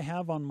motor that I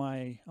have on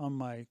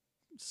my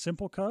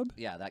Simple Cub.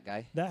 Yeah, that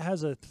guy. That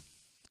has a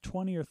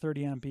 20 or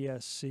 30 amp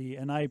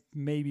ESC, and I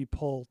maybe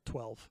pull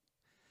 12.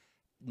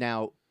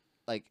 Now,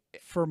 like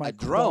for my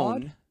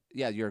drone, quad,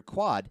 yeah, your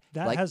quad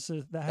that has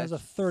a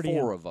 30.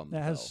 Four of them.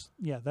 That has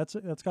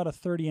that's got a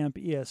 30 amp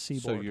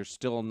ESC board. So you're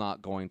still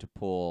not going to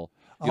pull.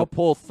 You'll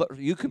pull.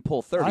 You can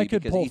pull 30. I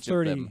could because pull each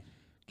 30. Of them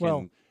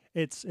well,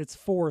 it's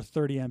 4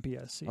 30 amp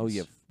ESCs. Oh, you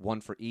have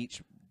one for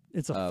each.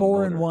 It's a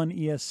 4-in-1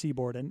 ESC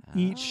board, and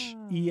each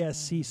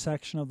ESC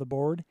section of the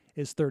board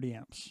is 30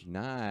 amps.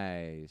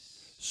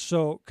 Nice.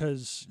 So,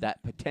 because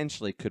that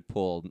potentially could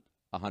pull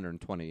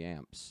 120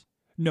 amps.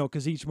 No,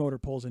 because each motor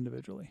pulls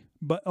individually.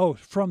 But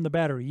from the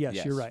battery,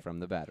 yes, you're right.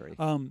 From the battery.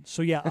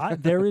 So yeah,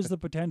 there is the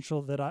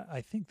potential that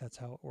I think that's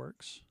how it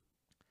works.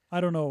 I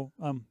don't know.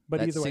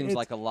 But that either way, seems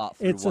like a lot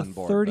through one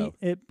board. 30. Though.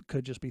 It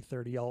could just be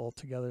 30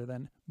 altogether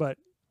then. But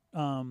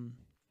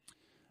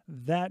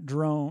that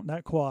drone,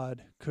 that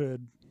quad,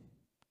 could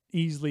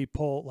easily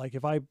pull. Like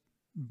if I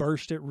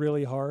burst it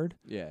really hard,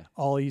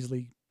 I'll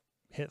easily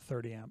hit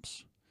 30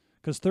 amps.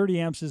 Because 30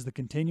 amps is the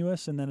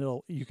continuous, and then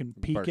you can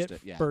peak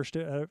burst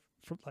it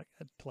for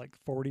like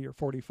 40 or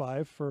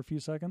 45 for a few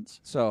seconds.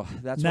 So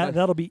that's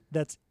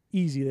that's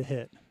easy to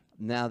hit.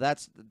 Now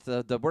that's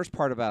the worst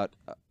part about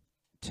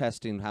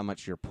testing how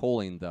much you're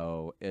pulling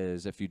though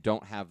is if you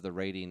don't have the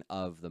rating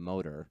of the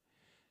motor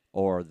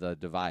or the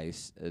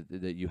device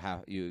that you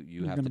have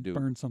to do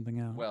burn something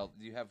out. Well,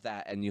 you have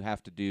that, and you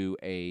have to do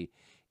a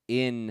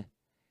in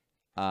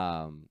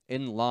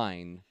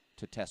line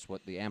to test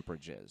what the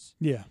amperage is.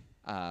 Yeah.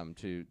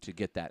 To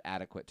get that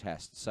adequate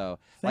test. So,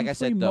 thankfully, like I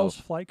said, though,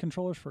 most flight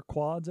controllers for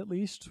quads, at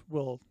least,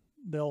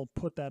 they'll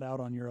put that out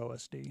on your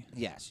OSD.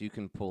 Yes, you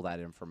can pull that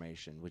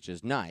information, which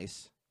is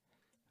nice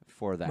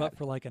for that. But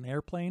for like an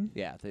airplane,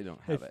 yeah, they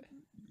don't have it.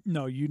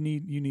 No, you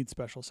need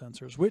special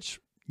sensors, which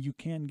you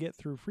can get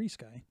through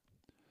FreeSky.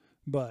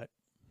 But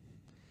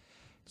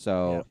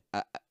so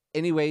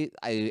anyway,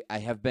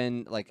 I've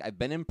been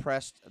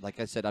impressed. Like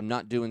I said, I'm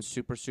not doing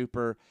super.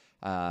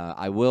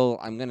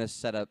 I'm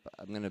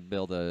gonna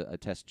build a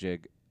test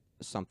jig,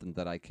 something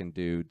that I can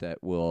do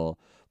that will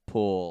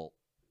pull,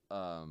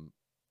 that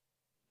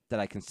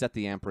I can set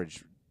the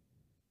amperage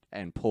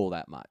and pull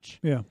that much.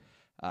 Yeah.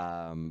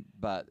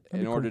 But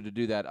in order to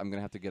do that, I'm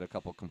gonna have to get a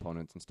couple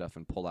components and stuff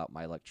and pull out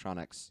my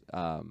electronics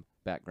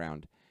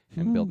background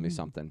and build me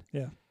something.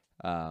 Yeah.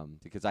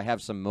 Because I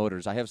have some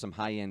motors. I have some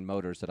high-end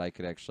motors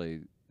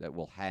that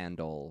will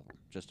handle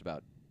just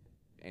about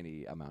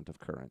any amount of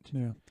current.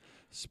 Yeah.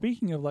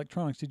 Speaking of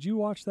electronics, did you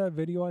watch that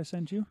video I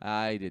sent you?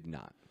 I did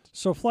not.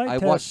 So I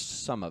watched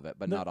some of it,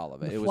 but not all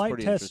of it. It was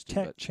pretty interesting.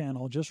 Flight Test Tech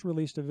channel just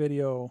released a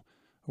video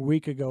a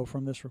week ago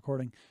from this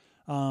recording,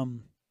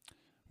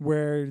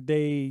 where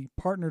they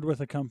partnered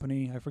with a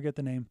company. I forget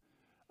the name,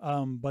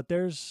 but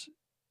there's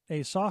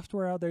a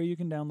software out there you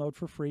can download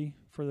for free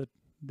for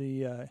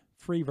the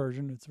free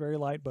version. It's very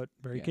light but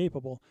very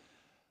capable.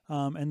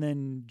 And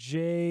then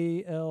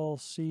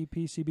JLC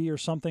PCB or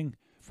something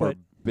for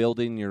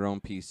building your own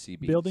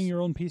PCBs. Building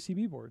your own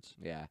PCB boards.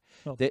 Yeah.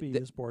 Well,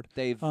 is board.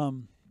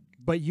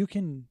 But you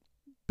can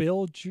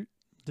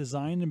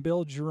design and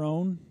build your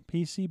own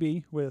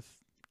PCB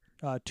with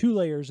 2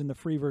 layers in the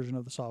free version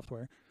of the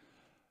software.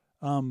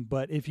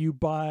 But if you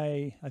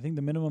buy, I think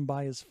the minimum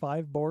buy is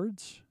 5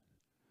 boards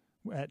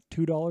at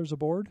 $2 a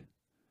board,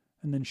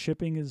 and then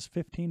shipping is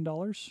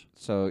 $15.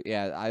 So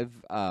yeah,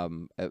 I've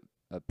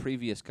a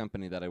previous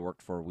company that I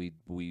worked for, I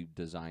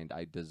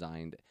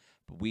designed.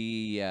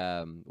 We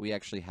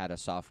actually had a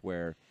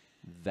software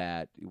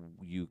that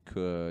you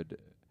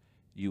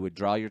would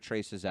draw your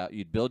traces out.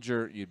 You'd build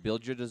your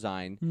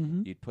design.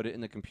 Mm-hmm. You'd put it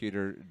in the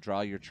computer,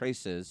 draw your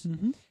traces,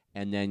 Mm-hmm.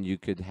 and then you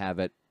could have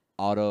it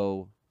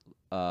auto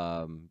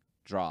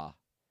draw,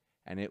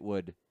 and it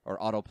would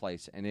auto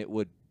place, and it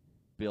would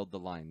build the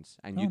lines.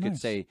 And you could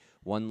nice. say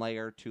 1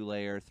 layer, 2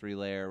 layer, 3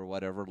 layer,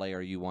 whatever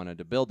layer you wanted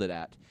to build it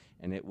at,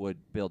 and it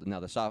would build. Now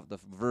the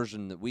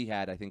version that we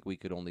had, I think we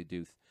could only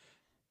do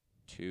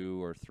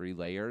 2 or 3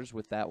 layers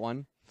with that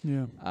one.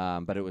 Yeah.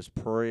 But it was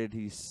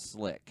pretty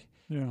slick.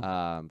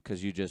 Yeah.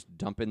 Because you just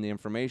dump in the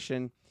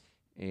information,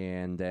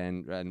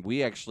 and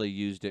we actually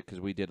used it because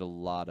we did a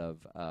lot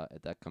of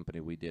at that company.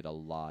 We did a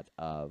lot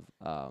of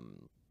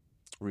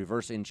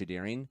reverse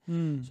engineering.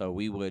 So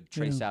we would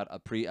trace out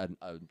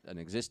an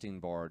existing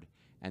board,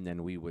 and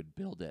then we would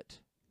build it.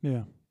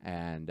 Yeah.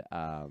 And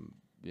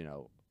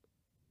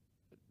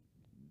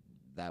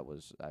that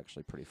was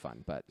actually pretty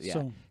fun. But yeah,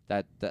 So,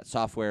 that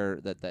software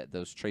that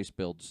those trace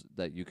builds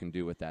that you can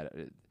do with that.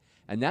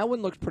 And that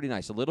one looked pretty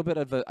nice. A little bit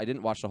of I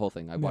didn't watch the whole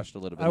thing. I watched a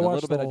little bit. I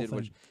watched a little bit the I whole did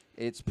watch. thing.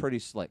 It's pretty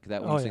slick.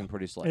 That one seemed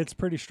pretty slick. It's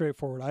pretty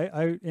straightforward.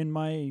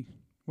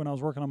 When I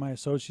was working on my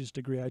associate's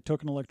degree, I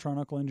took an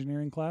electronical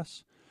engineering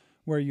class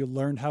where you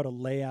learned how to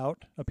lay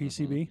out a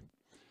PCB.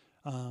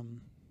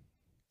 And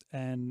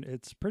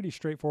it's pretty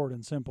straightforward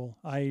and simple.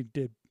 I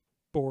did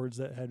boards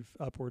that had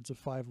upwards of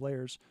 5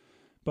 layers.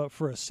 But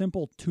for a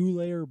simple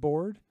 2-layer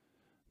board,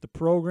 the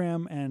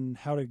program and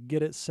how to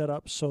get it set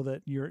up so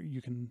that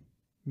you can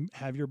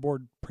have your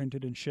board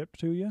printed and shipped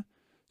to you,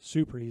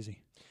 super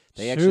easy.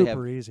 They actually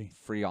super have easy.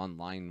 free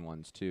online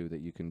ones too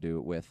that you can do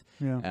it with.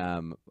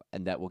 Yeah.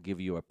 And that will give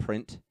you a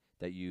print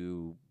that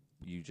you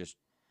just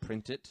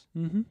print it.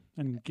 Mm-hmm.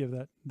 And give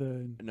that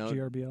the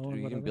GRBL or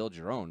you whatever. can build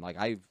your own. Like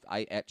I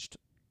etched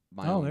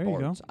my Oh, own there you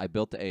boards. go. I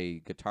built a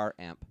guitar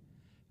amp,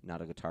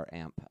 not a guitar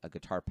amp, a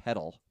guitar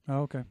pedal,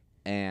 Oh, okay.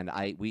 and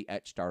we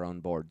etched our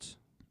own boards.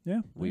 Yeah.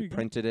 We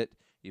printed it.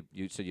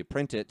 You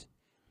print it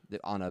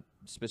on a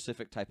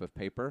specific type of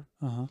paper.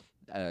 Uh-huh.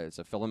 It's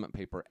a filament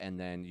paper, and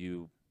then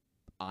you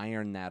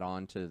iron that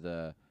onto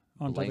the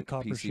Onto the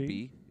copper PCB.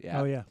 sheet.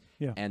 Yeah. Oh, yeah.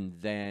 Yeah. And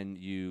then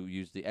you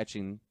use the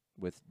etching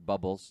with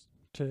bubbles.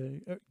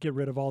 To get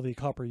rid of all the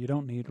copper you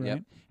don't need, right?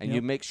 Yep. And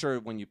you make sure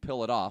when you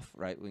peel it off,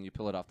 right,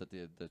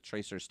 that the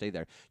tracers stay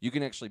there. You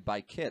can actually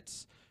buy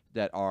kits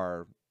that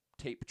are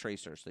tape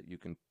tracers that you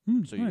can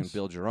you can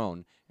build your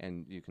own,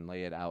 and you can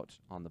lay it out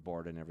on the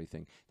board and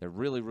everything. They're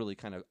really, really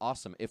kind of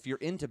awesome. If you're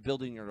into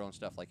building your own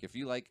stuff, like if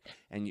you like,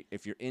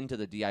 if you're into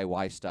the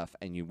DIY stuff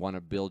and you want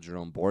to build your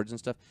own boards and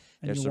stuff,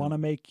 and you want to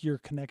make your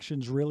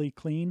connections really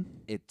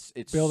clean, it's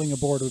building a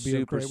board would be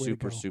a great way to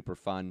go. super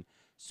fun,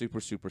 super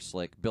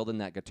slick. Building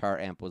that guitar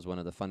amp was one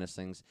of the funnest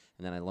things,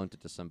 and then I loaned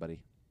it to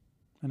somebody.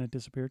 And it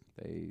disappeared.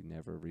 They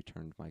never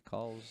returned my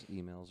calls,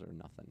 emails, or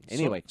nothing.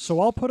 Anyway.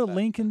 So I'll put a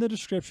link in the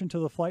description to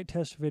the flight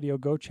test video.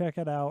 Go check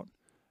it out.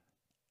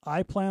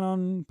 I plan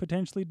on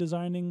potentially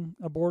designing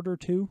a board or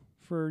 2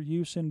 for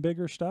use in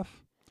bigger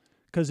stuff,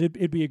 because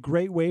it'd be a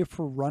great way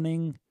for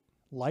running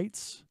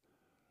lights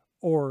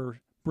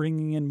or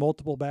bringing in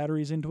multiple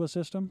batteries into a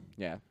system.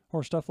 Yeah.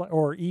 Or stuff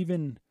or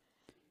even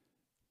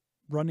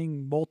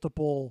running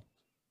multiple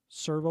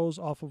servos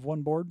off of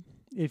one board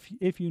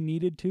if you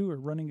needed to, or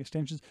running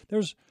extensions.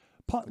 There's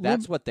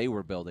that's what they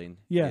were building.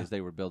 Yeah, is they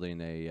were building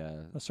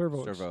a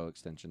servo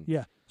extension.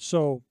 Yeah,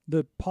 so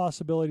the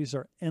possibilities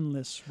are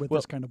endless with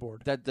this kind of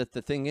board.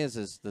 The thing is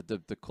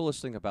the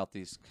coolest thing about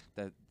these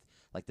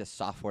like this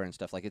software and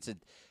stuff, like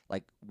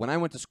like when I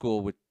went to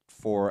school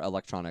for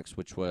electronics,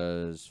 which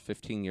was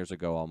 15 years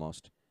ago,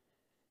 almost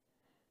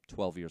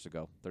 12 years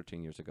ago,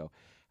 13 years ago.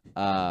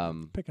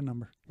 Pick a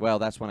number. Well,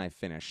 that's when I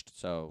finished.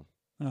 So.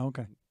 Oh,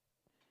 okay.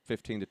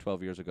 15 to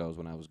 12 years ago is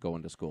when I was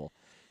going to school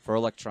for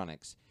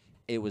electronics.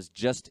 It was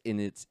just in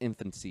its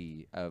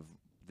infancy of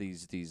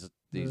these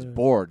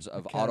boards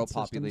of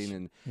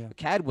auto-populating, and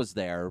CAD was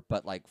there,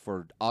 but like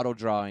for auto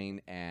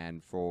drawing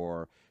and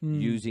for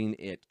using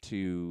it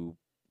to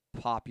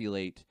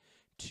populate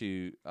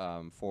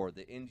for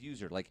the end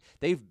user. Like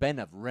they've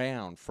been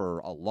around for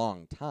a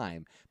long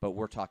time, but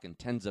we're talking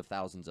tens of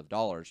thousands of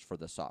dollars for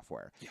the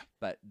software. Yeah.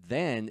 But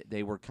then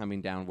they were coming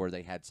down where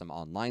they had some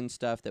online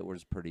stuff that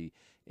was pretty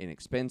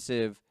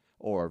inexpensive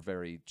or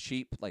very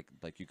cheap, like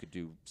you could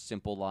do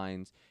simple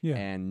lines. Yeah.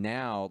 And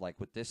now, like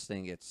with this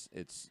thing, it's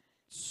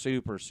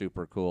super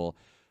cool,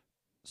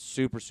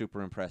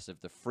 super impressive.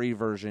 The free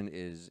version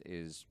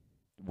is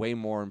way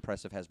more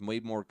impressive, has way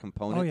more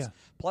components. Oh, yeah.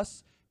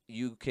 Plus,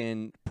 you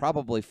can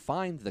probably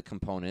find the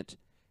component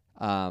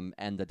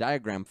and the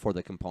diagram for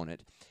the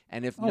component,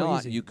 and if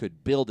not, you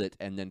could build it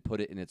and then put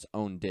it in its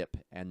own dip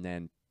and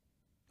then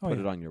put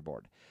it on your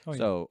board.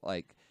 So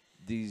like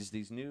these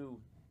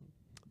new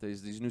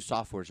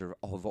softwares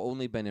have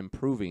only been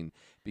improving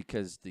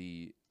because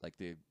the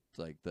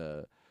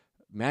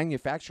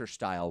manufacturer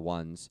style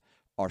ones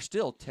are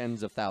still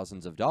tens of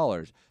thousands of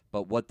dollars,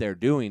 but what they're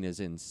doing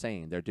is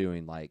insane. They're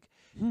doing like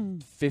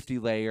 50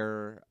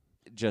 layer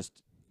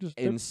just Just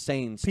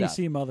insane stuff.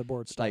 PC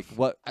motherboard stuff.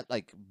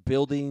 Like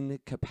building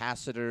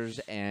capacitors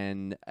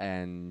and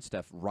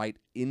stuff right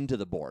into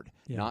the board.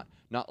 Yeah.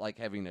 Not like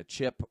having a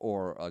chip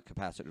or a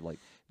capacitor, like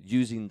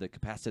using the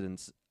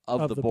capacitance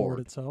of the board board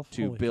itself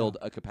to Holy build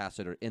cow. a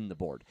capacitor in the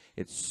board.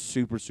 It's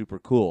super, super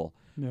cool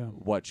Yeah.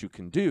 what you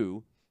can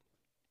do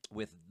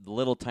with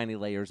little tiny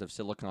layers of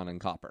silicon and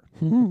copper.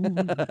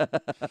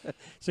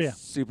 So yeah,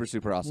 super,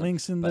 super awesome.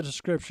 links in the But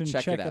description.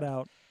 check Check it it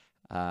out.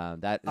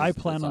 That's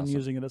plan on awesome.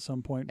 using it at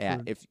some point. Yeah,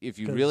 for, if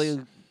you 'cause- really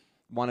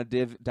want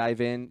to dive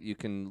in, you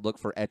can look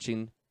for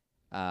etching.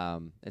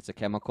 It's a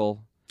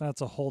chemical.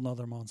 that's a whole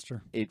nother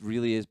monster. It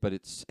really is, but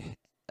it's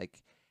like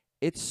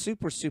it's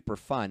super, super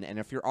fun. And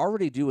if you're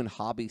already doing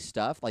hobby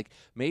stuff, like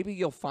maybe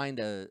you'll find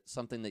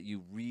something that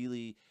you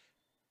really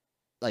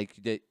like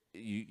that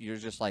you're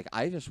just like,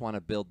 I just want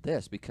to build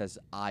this because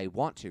I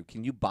want to.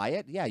 Can you buy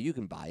it? Yeah, you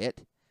can buy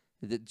it.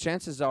 The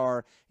chances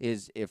are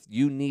is if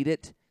you need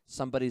it,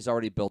 somebody's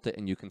already built it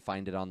and you can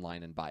find it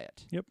online and buy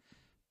it. Yep.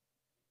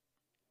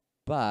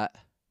 But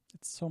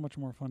It's so much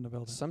more fun to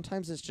build it.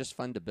 sometimes it's just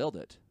fun to build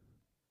it.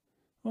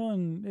 Well,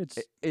 and it's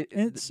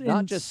It's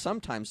not just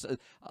sometimes.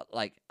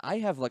 Like I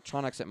have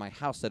electronics at my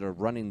house that are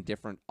running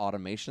different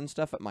automation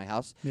stuff at my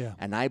house, yeah.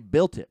 and I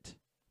built it.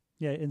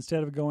 Yeah,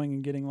 instead of going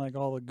and getting like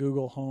all the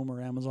Google Home or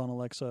Amazon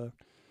Alexa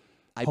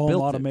I home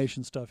built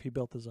automation stuff, he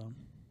built his own.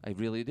 it. I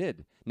really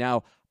did.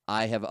 Now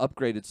I have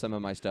upgraded some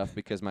of my stuff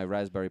because my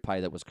Raspberry Pi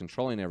that was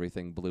controlling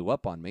everything blew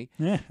up on me,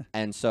 Yeah.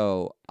 and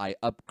so I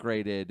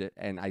upgraded,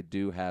 and I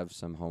do have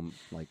some home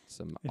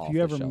some. If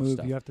you ever off-the-shelf move,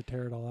 stuff. you have to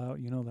tear it all out.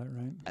 You know that,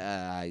 right?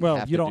 I Well,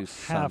 have you to don't do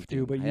have to,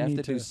 something. but you I have need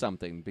to do to.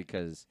 something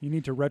because You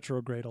need to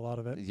retrograde a lot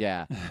of it.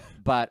 yeah,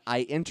 but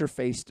I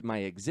interfaced my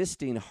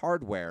existing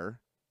hardware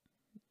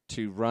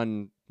to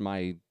run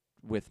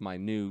with my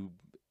new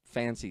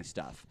fancy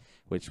stuff,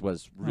 which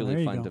was there really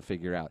you fun go. to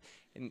figure out.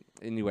 And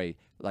anyway,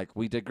 like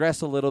we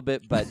digress a little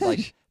bit, but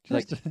like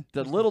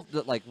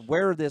like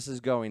where this is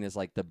going is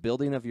like the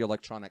building of your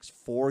electronics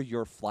for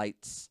your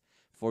flights,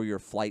 for your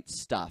flight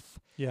stuff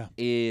Yeah.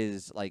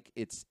 is like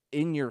it's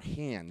in your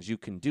hands. You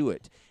can do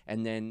it.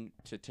 And then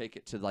to take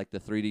it to like the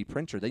 3D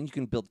printer, then you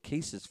can build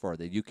cases for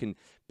it. You can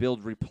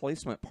build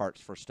replacement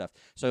parts for stuff.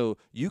 So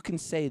you can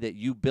say that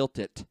you built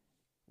it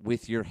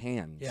with your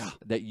hands. Yeah.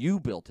 That you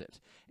built it.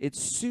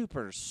 It's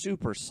super,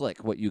 super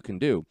slick what you can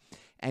do.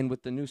 And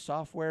with the new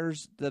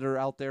softwares that are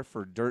out there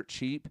for dirt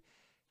cheap,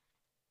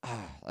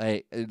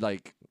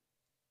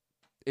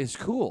 it's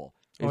cool.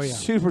 It's Oh, yeah.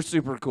 super,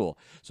 super cool.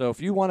 So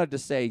if you wanted to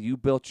say you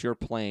built your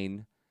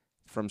plane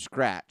from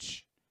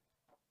scratch,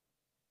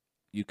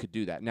 you could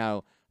do that.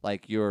 Now,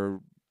 like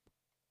your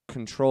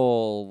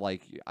control,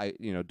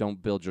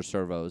 don't build your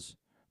servos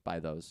by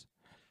those.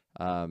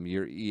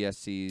 Your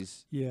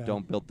ESCs, Yeah.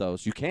 don't build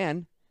those. You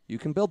can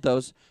build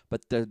those,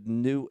 but the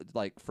new,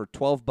 like for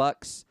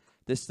 $12,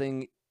 this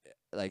thing,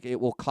 like it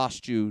will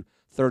cost you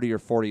 $30 or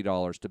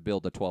 $40 to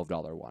build a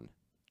 $12 one.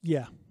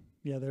 Yeah.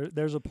 Yeah.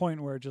 There's a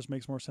point where it just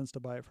makes more sense to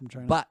buy it from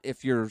China. But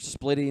if you're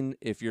splitting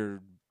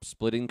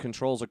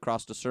controls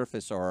across the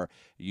surface, or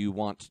you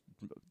want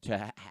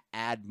to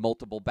add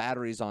multiple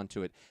batteries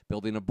onto it,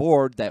 building a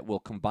board that will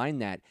combine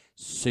that,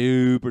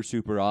 super,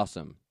 super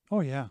awesome.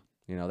 Oh yeah.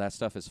 That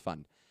stuff is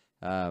fun.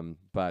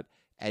 But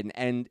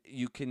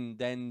you can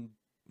then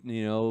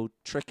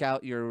trick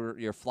out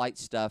your flight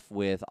stuff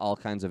with all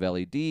kinds of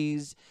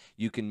LEDs.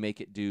 You can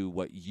make it do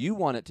what you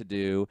want it to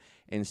do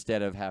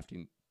instead of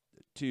having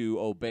to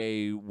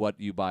obey what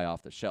you buy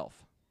off the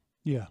shelf.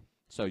 Yeah.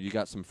 So you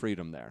got some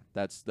freedom there.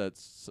 That's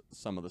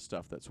some of the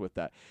stuff that's with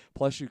that.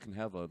 Plus, you can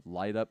have a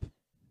light up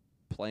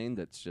plane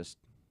that's just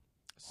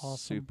Awesome.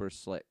 super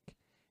slick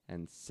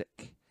and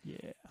sick.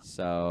 Yeah.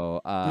 So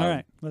All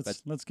right.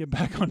 Let's get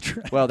back on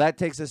track. well, that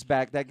takes us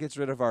back. That gets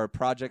rid of our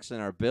projects and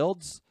our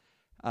builds.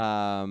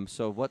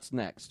 So what's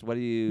next? What do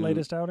you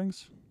Latest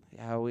outings.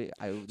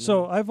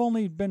 So I've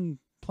only been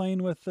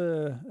playing with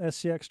the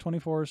SCX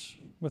 24s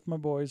with my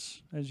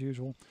boys as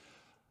usual.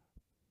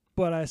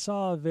 But I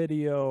saw a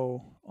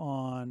video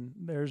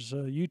there's a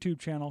YouTube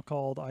channel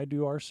called I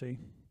Do RC. And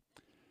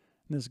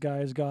this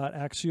guy's got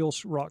axial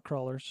rock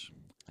crawlers.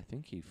 I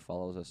think he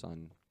follows us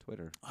on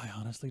Twitter. I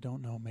honestly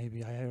don't know.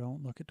 Maybe I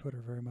don't look at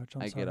Twitter very much.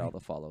 I'm I sorry. get all the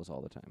follows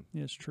all the time.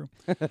 Yeah, it's true.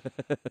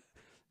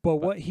 But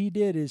what he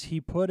did is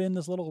he put in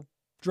this little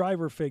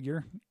driver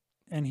figure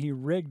and he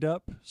rigged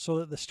up so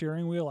that the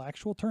steering wheel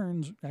actually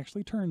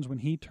turns when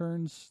he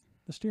turns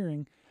the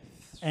steering.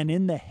 And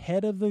in the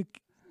head of the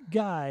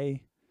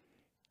guy,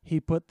 he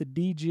put the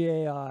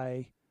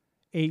DJI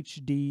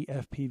HD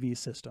FPV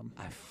system.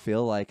 I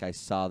feel like I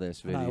saw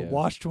this And I video.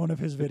 watched one of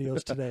his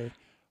videos today.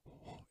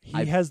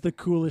 He has the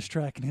coolest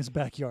track in his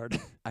backyard.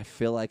 I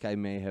feel like I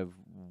may have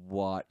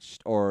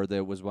watched, or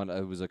there was one.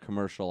 It was a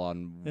commercial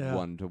on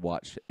one to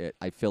watch it.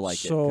 I feel like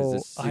so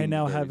it. I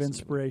now have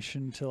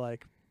inspiration to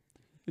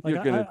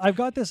You're gonna, I've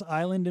got this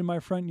island in my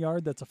front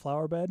yard that's a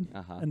flower bed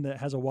uh-huh. and that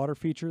has a water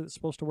feature that's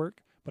supposed to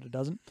work, but it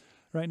doesn't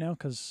right now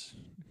because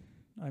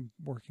I'm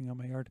working on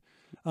my yard.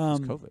 It's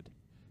COVID.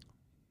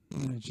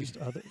 And it's just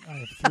I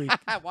have 3.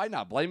 Why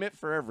not blame it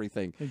for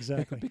everything?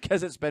 Exactly.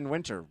 Because it's been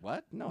winter.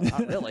 What? No,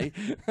 not really.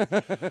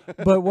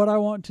 But what I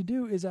want to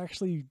do is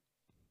actually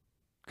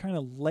kind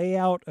of lay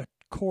out a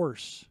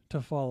course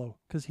to follow,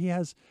 because he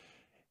has,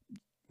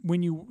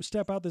 when you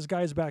step out this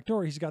guy's back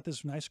door, he's got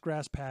this nice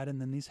grass pad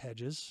and then these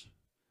hedges,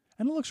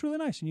 and it looks really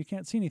nice and you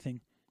can't see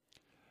anything.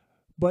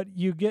 But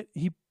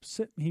he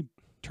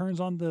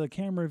turns on the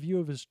camera view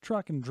of his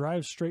truck and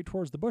drives straight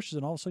towards the bushes,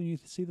 and all of a sudden you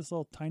see this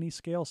little tiny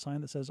scale sign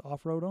that says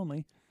off-road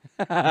only.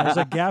 There's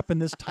a gap in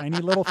this tiny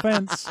little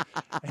fence,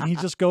 and he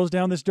just goes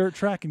down this dirt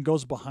track and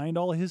goes behind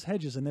all his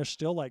hedges, and there's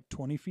still like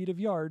 20 feet of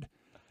yard,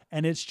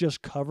 and it's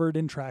just covered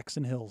in tracks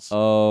and hills.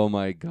 Oh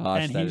my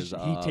gosh, And that he is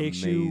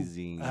takes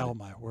amazing. you. Oh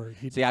my word!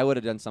 See, I would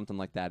have done something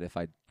like that if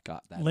I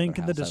got that. Link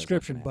in other the house I was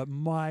description. looking at. But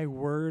my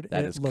word,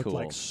 That it is looked cool.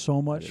 like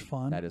so much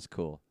fun. That is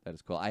cool. That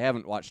is cool. I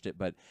haven't watched it,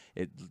 but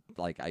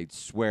I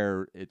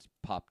swear it's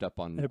popped up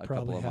on It a couple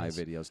probably of my has.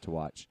 videos to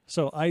watch.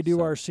 So I do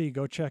So- RC.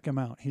 Go check him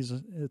out. He's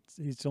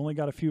only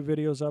got a few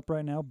videos up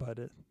right now, but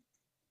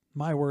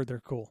my word, they're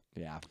cool.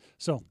 Yeah.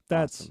 So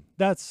Awesome.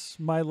 that's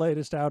my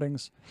latest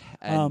outings.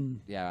 And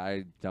yeah,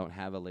 I don't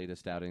have a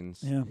latest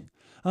outings. Yeah.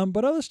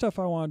 But other stuff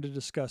I wanted to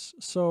discuss.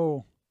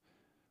 So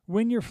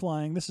when you're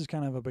flying, this is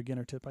kind of a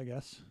beginner tip, I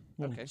guess.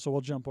 Okay. So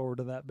we'll jump over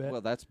to that bit.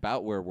 Well, that's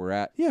about where we're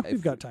at. Yeah, If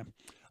we've got time.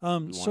 So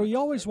wanna you go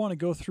always there. want to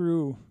go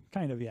through,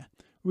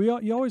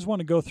 you always want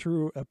to go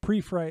through a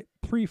pre-flight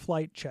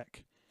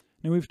check.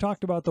 Now, we've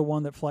talked about the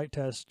one that Flight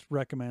Test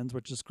recommends,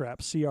 which is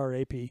CRAP,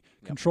 C-R-A-P,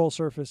 control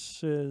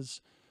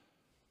surfaces.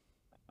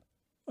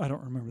 I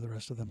don't remember the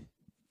rest of them.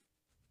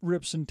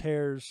 Rips and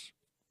tears,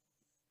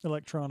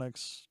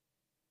 electronics,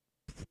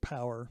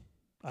 power.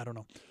 I don't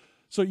know.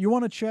 So you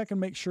want to check and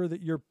make sure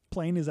that your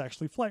plane is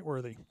actually flight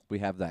worthy. We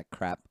have that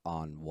crap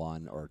on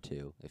 1 or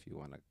 2 if you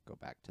want to go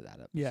back to that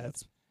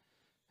episode.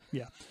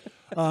 Yeah.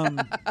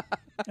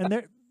 And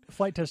there,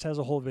 Flight Test has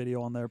a whole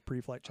video on their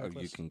pre-flight checklist.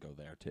 Oh, you can go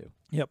there too.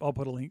 Yep, I'll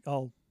put a link.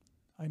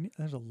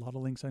 There's a lot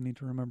of links I need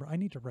to remember. I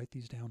need to write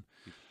these down.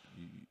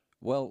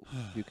 Well,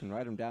 you can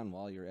write them down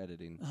while you're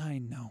editing. I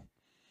know.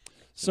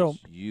 So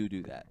since you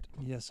do that,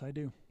 yes, I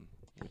do.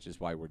 which is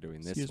why we're doing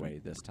this Excuse me. way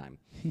this time.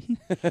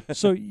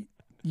 So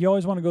you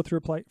always want to go through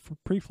a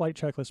pre-flight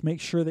checklist. Make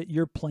sure that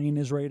your plane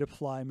is ready to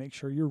fly. Make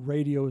sure your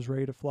radio is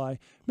ready to fly.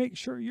 Make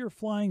sure your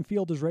flying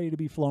field is ready to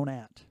be flown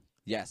at.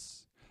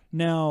 Yes.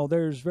 Now,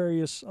 there's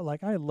various,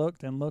 like I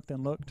looked and looked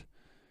and looked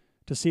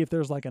to see if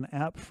there's like an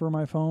app for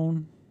my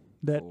phone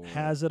that Oh.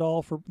 has it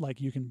all for,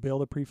 like you can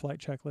build a pre-flight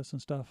checklist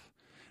and stuff.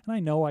 And I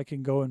know I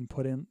can go and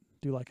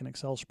do like an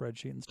Excel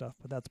spreadsheet and stuff,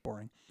 but that's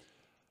boring.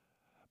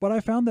 But I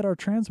found that our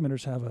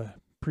transmitters have a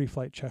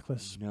pre-flight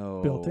checklist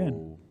No built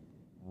in.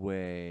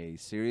 way.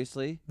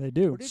 Seriously? They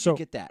do. Where did So you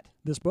get that?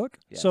 this book?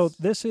 So Yes.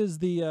 this is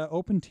the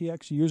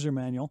OpenTX user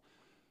manual.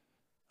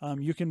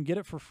 You can get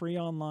it for free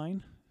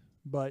online,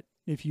 but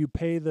if you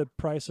pay the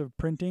price of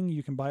printing,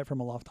 you can buy it from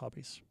Aloft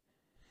Hobbies.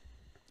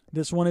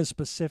 This one is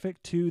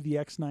specific to the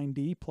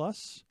X9D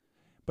Plus,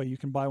 but you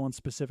can buy one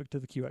specific to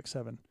the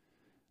QX7.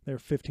 They're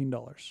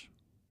 $15.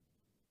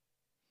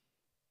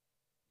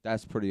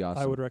 That's pretty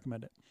awesome. I would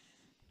recommend it.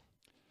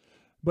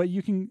 But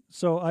you can,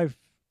 so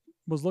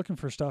was looking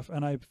for stuff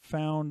and I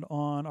found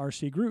on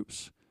RC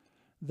Groups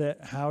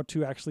that how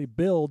to actually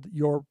build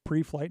your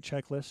pre-flight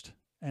checklist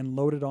and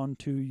load it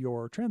onto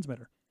your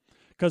transmitter.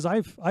 Because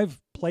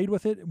I've played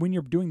with it. When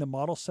you're doing the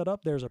model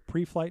setup, there's a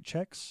pre-flight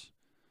checks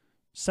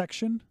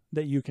section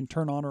that you can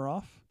turn on or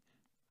off.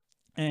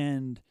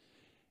 And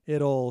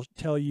it'll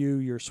tell you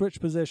your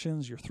switch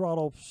positions, your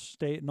throttle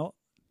state, and all,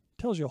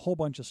 tells you a whole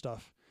bunch of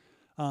stuff.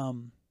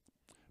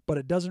 But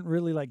it doesn't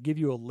really like give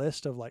you a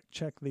list of like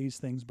check these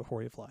things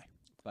before you fly.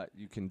 But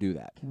you can do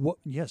that.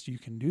 Yes, you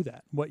can do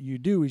that. What you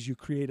do is you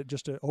create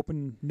just an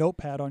open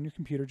notepad on your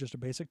computer, just a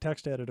basic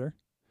text editor,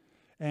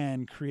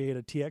 and create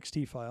a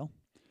TXT file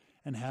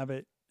and have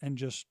it, and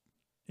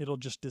it'll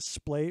just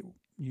display.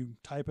 You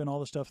type in all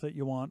the stuff that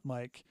you want,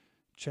 like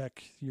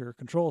check your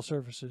control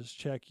surfaces,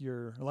 check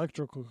your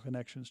electrical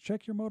connections,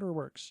 check your motor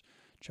works,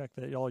 check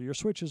that all your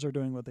switches are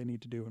doing what they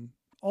need to do, and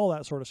all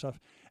that sort of stuff.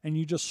 And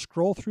you just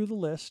scroll through the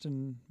list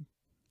and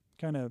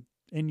kind of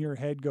in your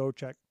head go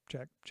check,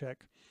 check,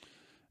 check,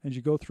 as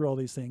you go through all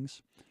these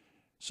things.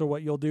 So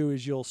what you'll do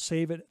is you'll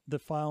save the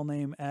file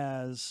name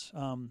as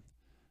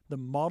the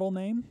model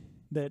name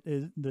that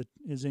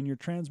is in your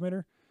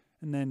transmitter,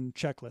 and then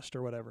checklist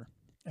or whatever,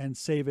 and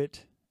save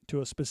it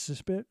to a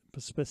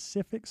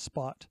specific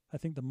spot. I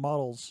think the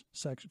models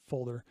section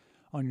folder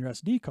on your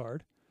SD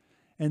card.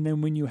 And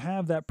then when you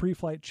have that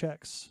pre-flight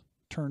checks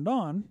turned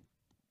on,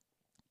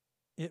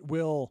 it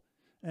will,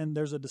 and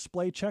there's a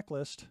display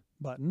checklist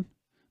button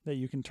that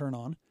you can turn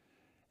on,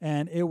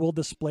 and it will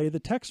display the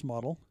text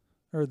model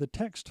or the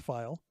text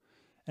file,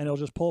 and it'll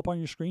just pull up on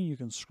your screen. You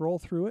can scroll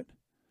through it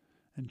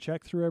and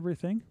check through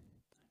everything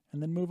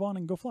and then move on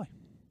and go fly.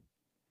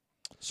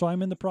 So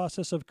I'm in the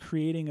process of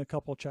creating a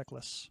couple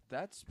checklists.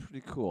 That's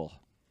pretty cool.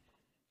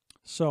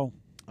 So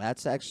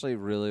That's actually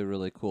really,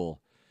 really cool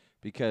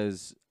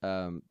because,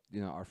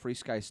 our Free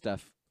Sky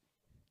stuff,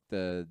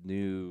 the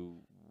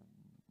new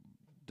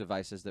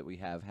devices that we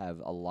have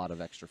a lot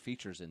of extra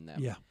features in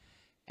them. Yeah.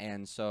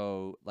 And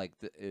so, like,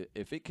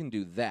 if it can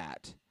do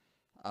that,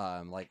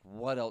 like,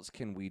 what else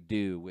can we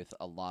do with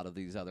a lot of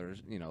these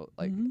others? You know,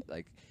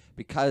 like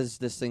because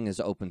this thing is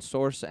open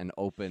source and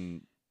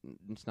open.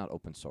 It's not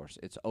open source.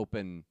 It's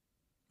open.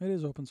 It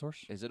is open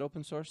source. Is it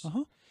open source?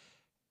 Uh-huh.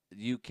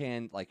 You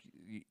can like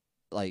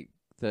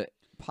the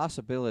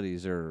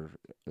possibilities are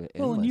endless.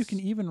 Well, and you can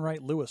even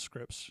write Lewis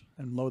scripts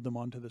and load them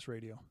onto this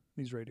radio.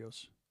 These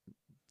radios.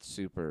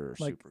 Super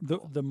Like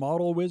cool. the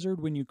model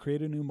wizard, when you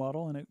create a new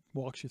model and it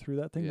walks you through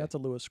that thing, Yeah. that's a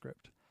Lewis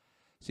script.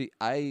 See,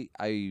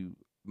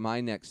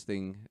 my next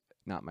thing,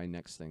 not my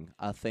next thing,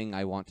 a thing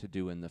I want to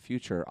do in the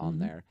future on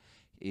there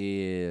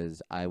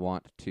is I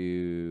want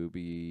to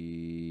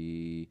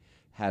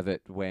have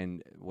it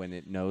when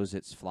it knows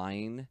it's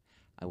flying,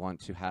 I want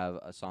to have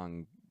a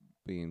song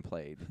being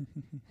played.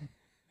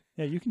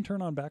 Yeah, you can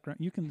turn on background.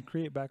 You can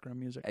create background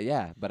music.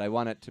 Yeah, but I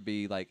want it to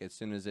be like as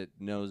soon as it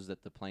knows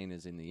that the plane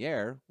is in the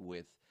air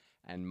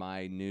and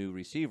my new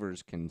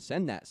receivers can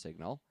send that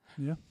signal.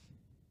 Yeah.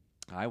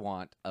 I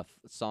want a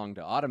song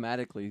to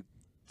automatically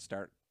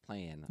start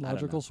playing.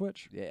 Logical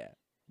switch. Yeah.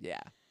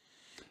 Yeah.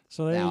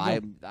 So there Now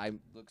you go. I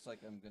looks like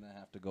I'm gonna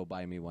have to go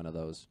buy me one of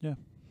those Yeah.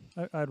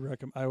 I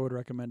would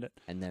recommend it.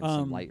 and then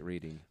some light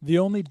reading. The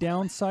only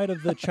downside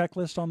of the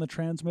checklist on the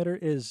transmitter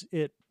is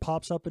it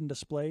pops up in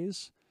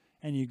displays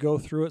and you go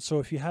through it. So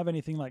if you have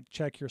anything like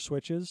check your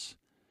switches,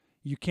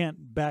 you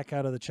can't back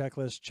out of the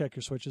checklist, check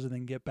your switches, and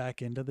then get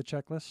back into the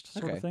checklist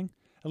sort Okay. of thing.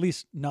 At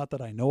least not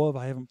that I know of.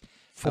 I haven't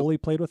fully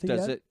played with it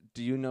Does yet. it?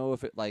 Do you know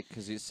if it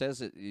because it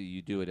says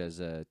you do it as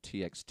a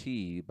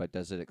TXT, but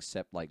does it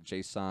accept like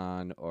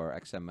JSON or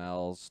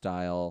XML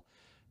style?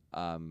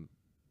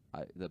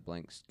 The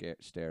blank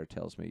stare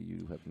tells me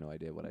you have no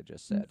idea what I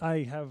just said. I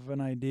have an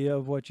idea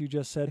of what you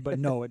just said, but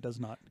no, it does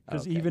not.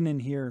 Because Okay. even in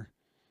here,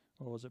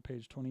 what was it,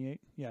 page 28?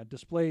 Yeah,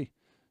 display.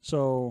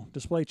 So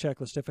display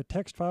checklist. If a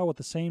text file with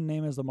the same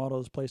name as the model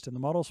is placed in the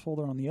models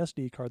folder on the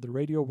SD card, the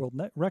radio will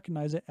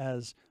recognize it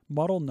as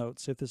model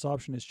notes. If this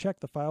option is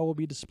checked, the file will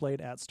be displayed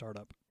at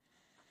startup.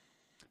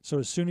 So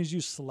as soon as you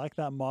select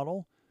that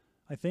model,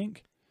 I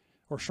think,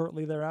 or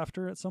shortly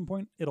thereafter at some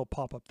point, it'll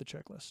pop up the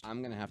checklist.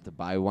 I'm gonna have to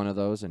buy one of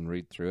those and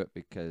read through it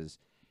because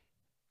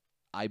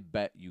I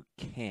bet you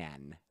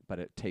can, but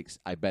it takes.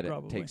 I bet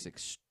Probably. it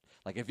takes.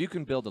 Like if you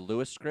can build a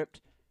Lewis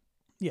script,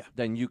 Yeah.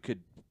 then you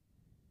could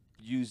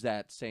use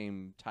that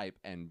same type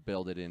and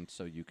build it in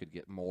so you could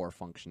get more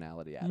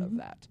functionality out of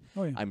that.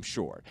 Oh, yeah. I'm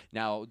sure.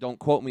 Now, don't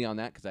quote me on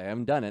that because I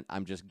haven't done it.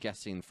 I'm just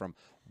guessing from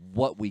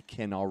what we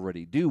can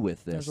already do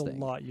with this There's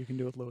thing. a lot you can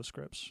do with Lewis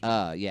scripts.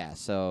 Yeah.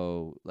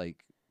 So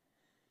like,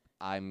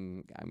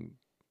 I'm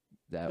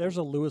that. There's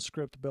a Lewis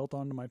script built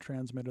onto my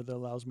transmitter that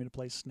allows me to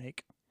play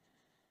Snake.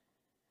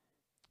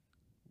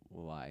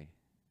 Why?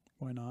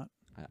 Why not?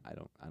 I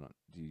don't.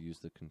 Do you use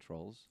the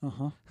controls?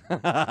 Uh-huh.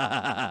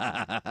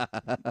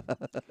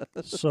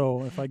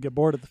 So if I get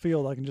bored at the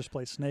field, I can just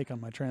play Snake on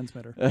my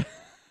transmitter.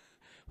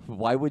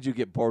 Why would you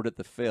get bored at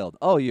the field?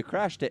 Oh, you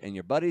crashed it and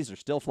your buddies are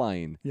still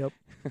flying. Yep.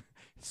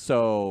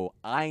 So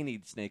I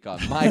need Snake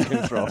on my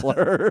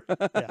controller.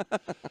 Yeah.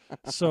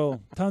 So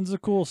tons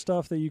of cool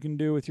stuff that you can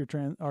do with your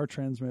our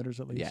transmitters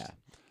at least. Yeah.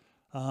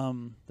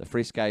 Um, The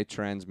FreeSky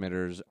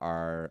transmitters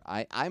are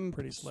I'm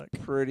Pretty slick.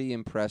 Pretty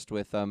impressed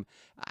with them.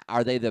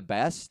 Are they the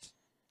best?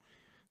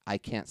 I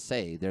can't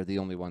say. They're the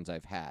only ones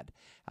I've had.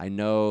 I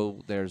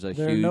know there's a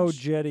there are huge no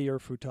Jetty or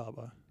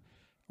Futaba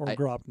or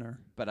Gropner.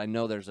 but I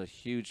know there's a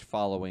huge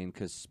following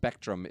because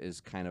Spectrum is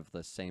kind of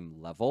the same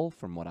level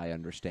from what I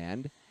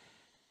understand.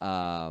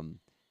 And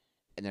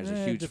there's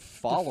a huge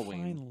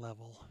following. Define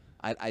level.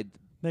 I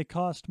They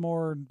cost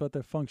more, but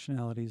the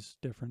functionality's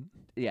different.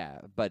 yeah,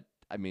 but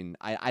I mean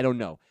I don't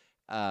know.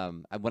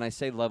 When I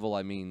say level,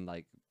 I mean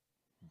like,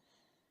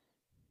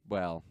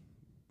 well,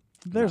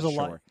 There's a not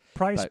lot. sure,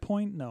 Price but-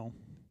 point, no.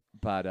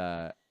 but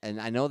and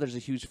I know there's a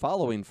huge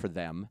following for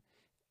them.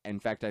 In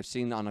fact, I've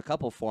seen on a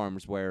couple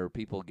forums where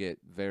people get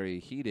very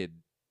heated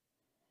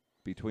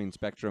between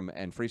Spectrum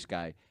and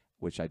FreeSky,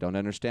 which I don't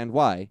understand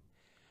why.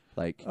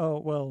 Like, Oh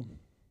well,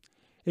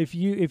 if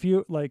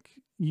you like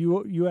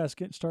you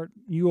ask it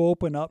you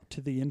open up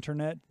to the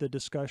internet the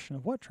discussion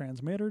of what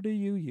transmitter do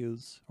you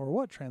use or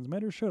what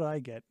transmitter should I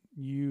get.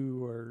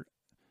 You are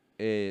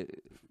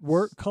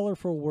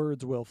colorful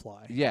words will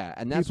fly. yeah,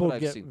 and that's People what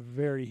I've get seen.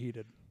 very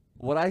heated.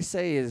 What I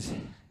say is,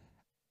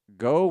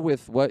 go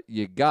with what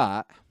you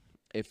got.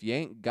 If you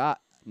ain't got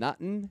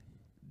nothing,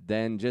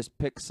 then just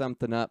pick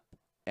something up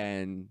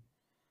and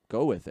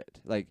go with it.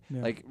 Like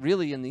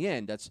really, in the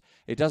end,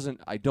 it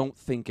doesn't. I don't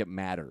think it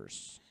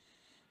matters.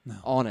 No,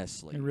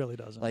 honestly, it really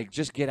doesn't. Like,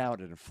 just get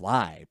out and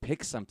fly.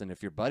 Pick something.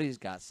 If your buddy's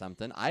got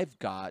something, I've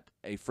got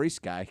a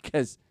FreeSky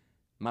because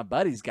my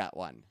buddy's got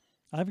one.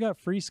 I've got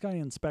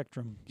FreeSky and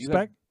Spectrum. You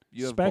have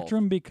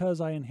Spectrum because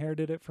I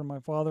inherited it from my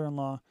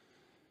father-in-law.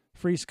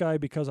 FreeSky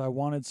because I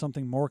wanted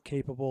something more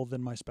capable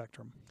than my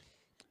Spectrum.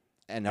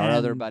 And our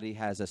other buddy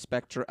has a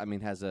Spectrum. I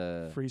mean, has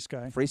a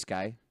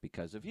FreeSky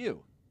because of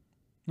you.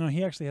 No,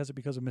 he actually has it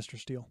because of Mr.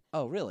 Steele.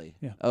 Oh, really?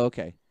 Yeah. Oh,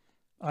 okay.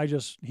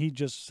 he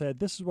just said,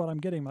 this is what I'm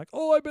getting. I'm like,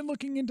 oh, I've been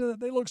looking into it.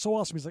 They look so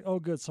awesome. He's like, oh,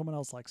 good. Someone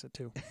else likes it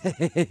too.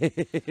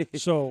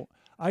 So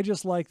I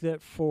just like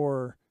that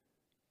for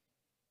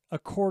a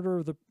quarter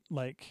of the,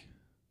 like,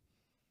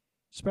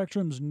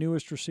 Spectrum's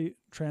newest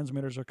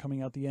transmitters are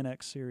coming out, the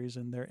NX series,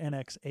 and their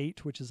NX8,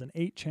 which is an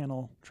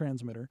 8-channel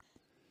transmitter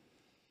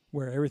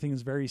where everything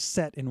is very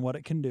set in what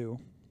it can do.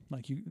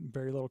 Like,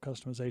 very little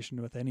customization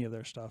with any of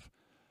their stuff.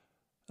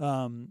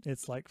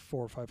 It's like $400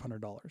 or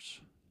 $500.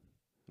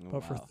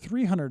 But for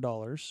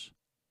 $300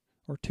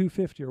 or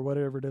 $250 or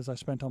whatever it is I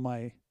spent on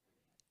my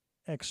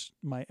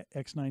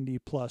X90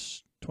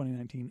 Plus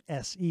 2019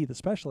 SE, the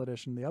special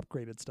edition, the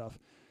upgraded stuff,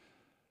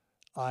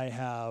 I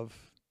have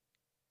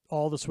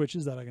all the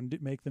switches that I can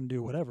make them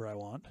do whatever I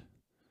want.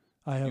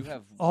 I have, you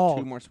have all,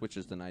 2 more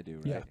switches than I do,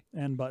 right? Yeah,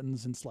 and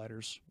buttons and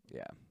sliders.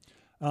 Yeah.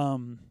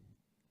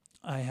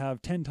 I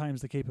have 10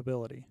 times the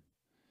capability.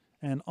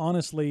 And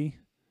honestly,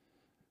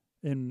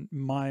 in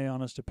my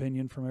honest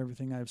opinion, from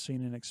everything I've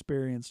seen and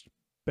experienced,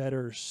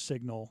 better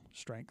signal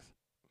strength.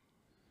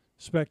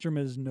 Spectrum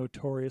is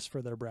notorious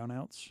for their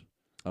brownouts.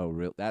 Oh,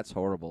 real? That's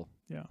horrible.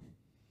 Yeah.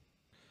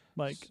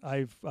 Like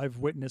I've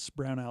witnessed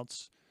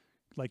brownouts.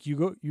 Like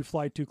you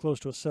fly too close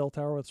to a cell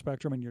tower with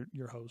Spectrum and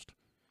you're hosed.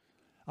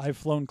 I've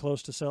flown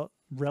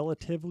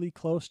relatively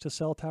close to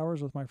cell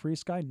towers with my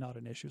FreeSky. Not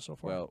an issue so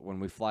far. Well, when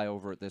we fly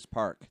over at this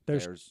park,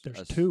 there's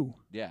 2.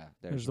 Yeah,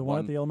 there's the one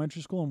at the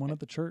elementary school and one at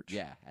the church.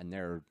 Yeah, and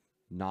they're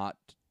not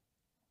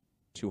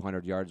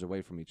 200 yards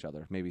away from each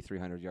other, maybe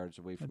 300 yards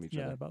away from each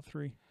other. Yeah, about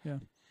 3. Yeah.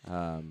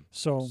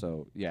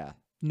 So yeah,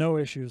 no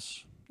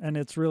issues, and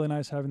it's really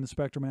nice having the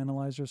Spectrum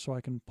analyzer so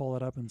I can pull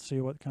it up and see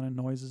what kind of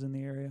noise is in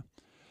the area.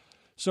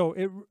 So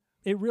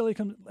it really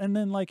comes, and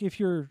then like if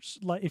you're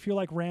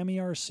like Rami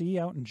RC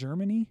out in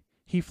Germany,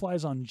 he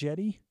flies on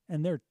Jetty,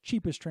 and their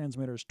cheapest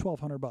transmitter is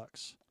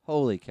 $1,200.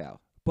 Holy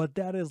cow! But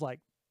that is like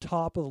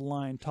top of the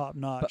line, top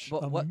notch,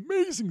 but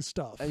amazing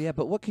stuff. Yeah,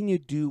 but what can you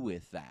do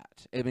with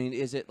that? I mean,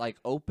 is it like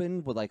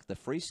open with like the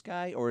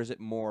FreeSky, or is it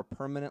more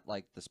permanent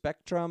like the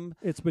Spectrum?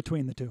 It's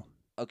between the two.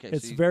 Okay,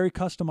 it's very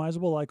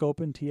customizable like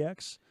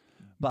OpenTX,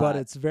 but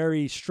it's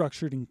very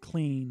structured and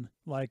clean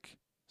like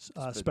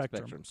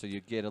Spectrum. So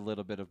you get a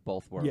little bit of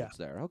both worlds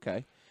there.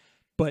 Okay,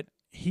 but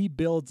he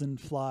builds and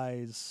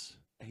flies.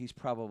 He's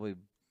probably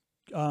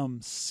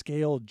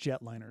scale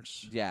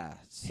jetliners. Yeah.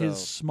 So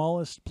his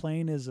smallest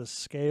plane is a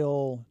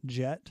scale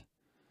jet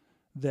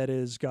that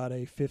has got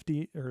a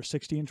 50 or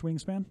 60-inch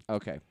wingspan.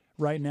 Okay.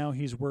 Right now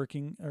he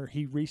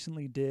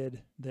recently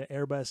did the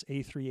Airbus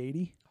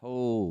A380.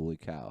 Holy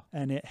cow.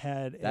 And it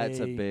had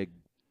a big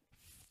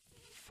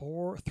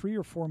 3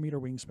 or 4 meter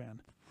wingspan.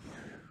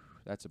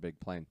 That's a big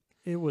plane.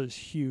 It was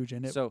huge,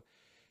 and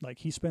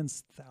he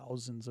spends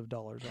thousands of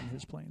dollars on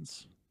his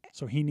planes.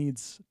 So he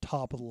needs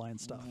top of the line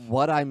stuff.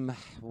 What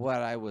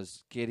I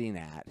was getting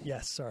at.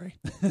 Yes, sorry.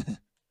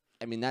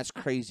 I mean, that's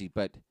crazy,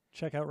 but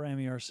check out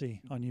Rami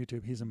RC on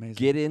YouTube. He's amazing.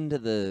 Get into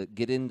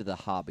the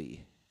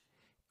hobby.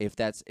 If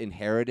that's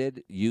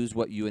inherited, use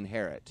what you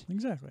inherit.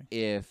 Exactly.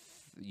 If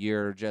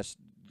you're just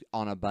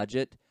on a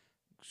budget,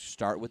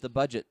 start with the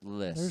budget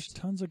list. There's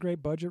tons of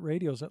great budget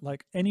radios.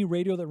 Like any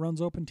radio that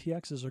runs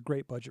OpenTX is a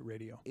great budget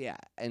radio. Yeah,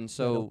 and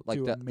so like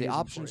the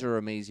options are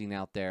amazing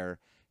out there.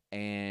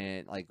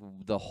 And like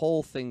the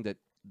whole thing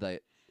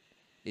that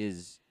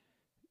is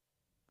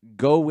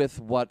go with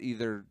what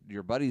either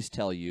your buddies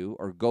tell you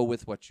or go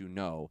with what you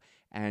know.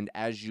 And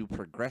as you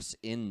progress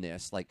in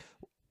this, like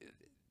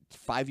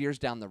 5 years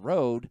down the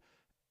road,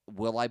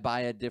 will I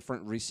buy a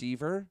different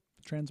receiver?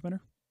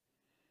 Transmitter?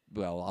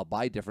 Well, I'll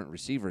buy different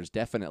receivers,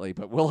 definitely.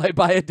 But will I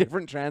buy a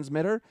different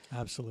transmitter?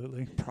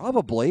 Absolutely.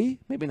 Probably.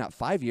 Maybe not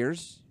 5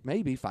 years.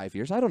 Maybe 5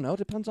 years. I don't know.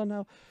 Depends on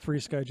how.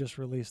 FreeSky just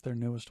released their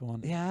newest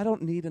one. Yeah, I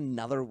don't need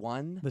another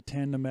one. The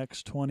Tandem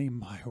X20.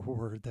 My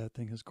word, that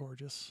thing is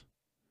gorgeous.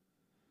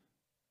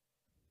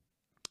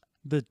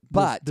 The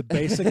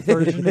basic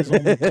version is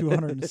only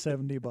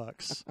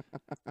 $270,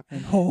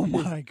 and oh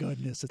my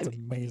goodness, it's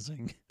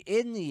amazing.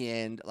 In the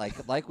end,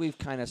 like we've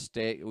kind of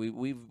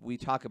we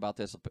talk about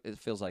this. It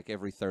feels like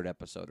every third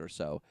episode or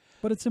so.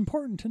 But it's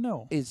important to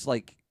know. It's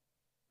like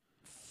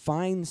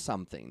find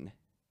something,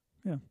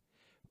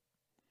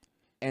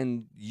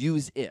 and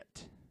use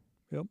it.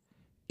 Yep.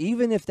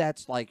 Even if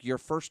that's like your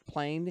first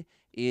plane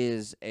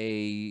is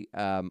a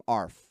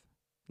ARF.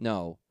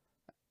 No.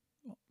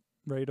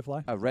 Ready to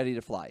fly? Ready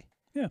to fly.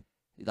 Yeah.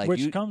 Like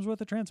which comes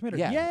with a transmitter.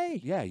 Yeah.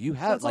 Yay! Yeah, you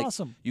have. That's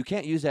awesome. You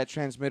can't use that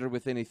transmitter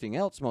with anything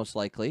else, most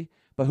likely.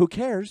 But who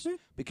cares?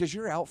 Because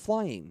you're out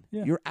flying.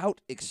 Yeah. You're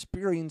out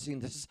experiencing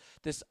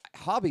this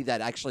hobby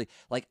that actually,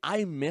 like,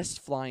 I miss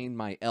flying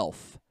my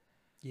Elf.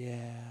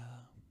 Yeah.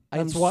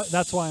 That's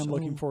why I'm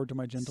looking forward to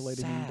my Gentle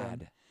Lady being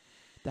done.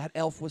 That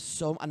Elf was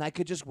so, and I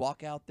could just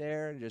walk out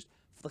there and just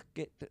flick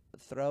it,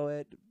 throw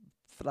it,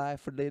 fly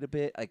for a little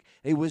bit. Like,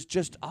 it was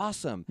just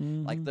awesome.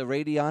 Mm-hmm. Like the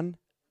Radeon,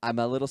 I'm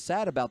a little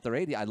sad about the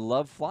Radion. I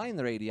love flying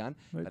the Radion,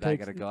 but I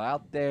got to go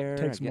out there.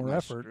 Takes get more my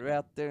effort. screw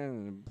out there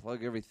and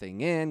plug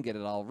everything in, get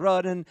it all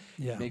running,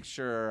 Yeah. make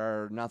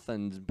sure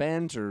nothing's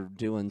bent or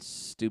doing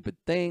stupid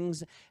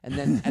things, and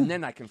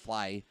then I can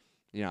fly.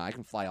 You know, I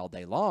can fly all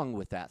day long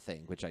with that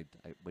thing, which I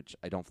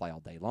don't fly all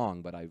day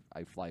long, but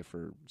I fly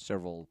for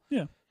several,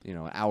 Yeah. you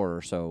know, an hour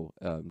or so,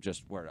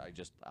 just where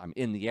I'm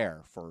in the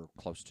air for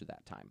close to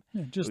that time.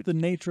 Yeah, just the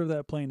nature of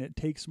that plane, it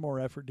takes more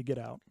effort to get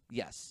out.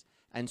 Yes,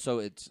 and so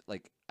it's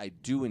like I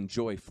do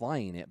enjoy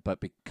flying it, but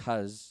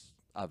because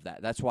of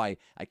that's why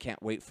I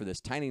can't wait for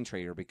this Tiny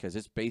Trainer, because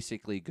it's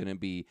basically going to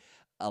be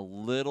a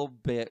little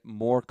bit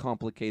more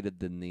complicated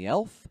than the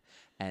Elf,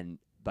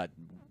 but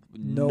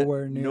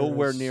Nowhere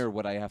near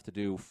what I have to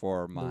do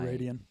for my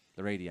Radion.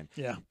 The Radion.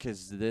 Yeah.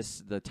 Because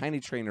the Tiny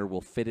Trainer will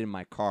fit in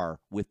my car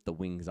with the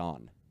wings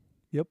on.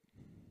 Yep.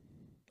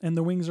 And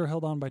the wings are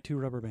held on by 2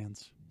 rubber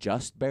bands.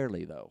 Just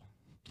barely, though.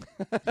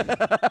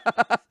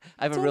 I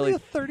haven't It's really. only a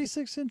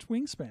 36-inch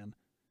wingspan.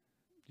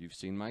 You've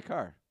seen my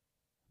car.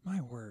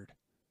 My word.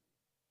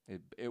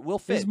 It will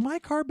fit. Is my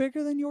car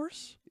bigger than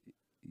yours?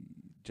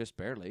 Just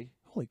barely.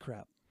 Holy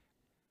crap.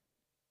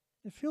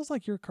 It feels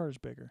like your car's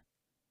bigger.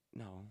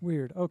 No.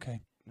 Weird.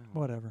 Okay. No.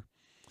 Whatever.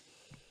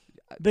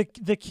 The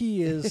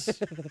key is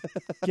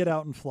get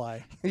out and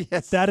fly.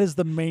 Yes. That is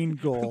the main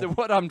goal.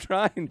 What I'm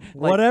trying.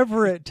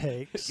 Whatever it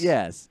takes.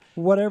 Yes.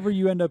 Whatever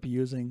you end up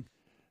using.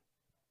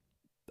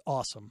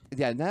 Awesome.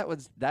 Yeah, and that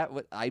was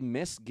I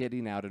miss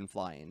getting out and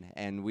flying.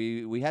 And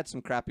we had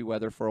some crappy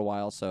weather for a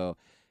while, so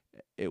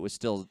it was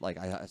still like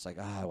it's like,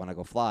 I want to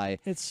go fly.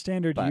 It's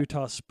standard But-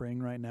 Utah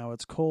spring right now.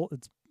 It's cold.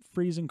 It's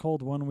freezing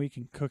cold one week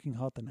and cooking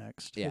hot the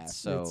next. Yeah,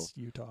 it's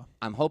Utah.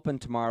 I'm hoping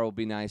tomorrow will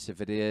be nice. If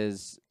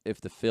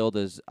the field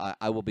is,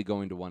 I will be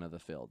going to one of the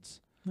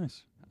fields.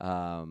 Nice.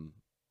 I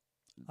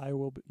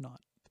will be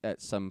not.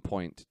 At some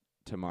point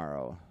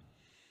tomorrow.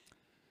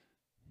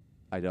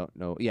 I don't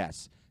know.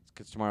 Yes,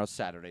 because tomorrow's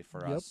Saturday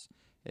for Yep. us,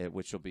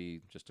 which will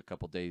be just a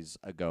couple days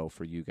ago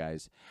for you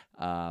guys.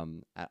 I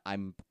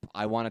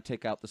want to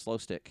take out the slow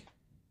stick.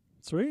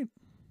 Sweet.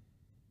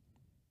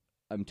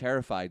 I'm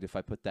terrified if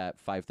I put that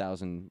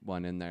 5,000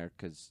 one in there,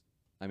 because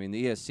I mean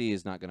the ESC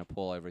is not going to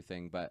pull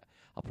everything, but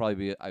I'll probably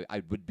be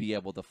I would be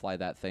able to fly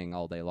that thing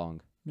all day long.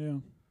 Yeah.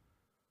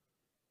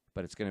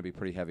 But it's going to be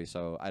pretty heavy,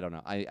 so I don't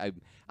know. I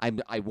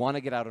want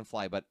to get out and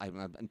fly, but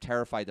I'm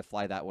terrified to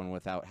fly that one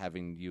without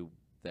having you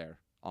there.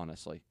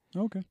 Honestly,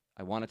 Okay.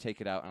 I want to take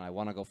it out and I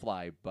want to go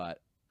fly, but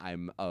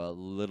I'm a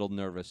little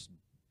nervous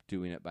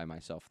doing it by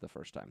myself the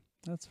first time.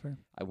 That's fair.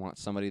 I want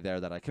somebody there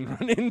that I can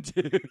run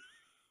into.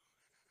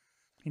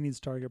 He needs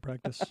target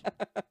practice.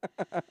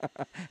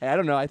 Hey, I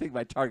don't know. I think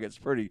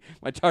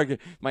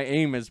my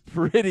aim is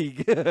pretty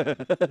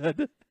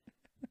good.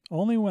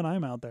 Only when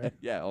I'm out there.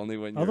 Yeah, only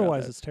when you're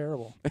Otherwise, out it's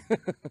terrible.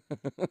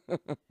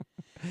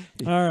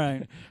 All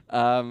right.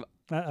 there.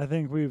 I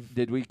think we've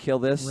Did we kill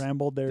this?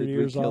 rambled their Did we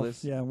ears kill off.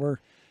 this? Yeah,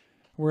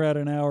 we're at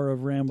an hour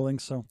of rambling.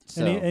 So,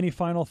 any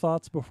final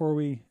thoughts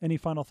any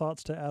final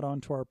thoughts to add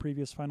on to our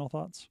previous final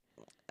thoughts?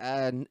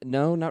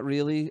 No, not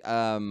really.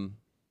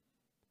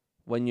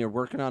 When you're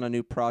working on a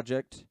new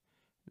project,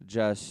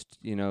 just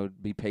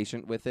be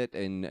patient with it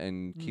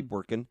and keep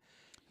working.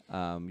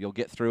 You'll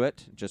get through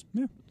it. Just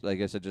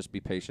like I said, just be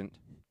patient.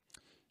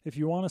 If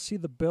you want to see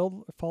the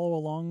build, follow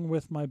along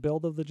with my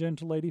build of the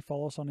Gentle Lady.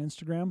 Follow us on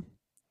Instagram.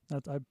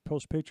 I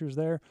post pictures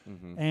there.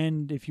 Mm-hmm.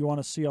 And if you want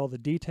to see all the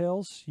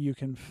details, you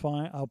can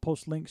I'll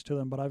post links to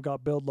them, but I've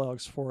got build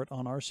logs for it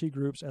on RC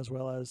groups as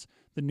well as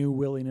the new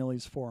Willy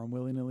Nillies forum,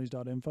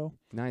 willynillies.info.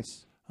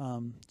 Nice.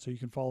 So you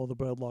can follow the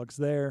build logs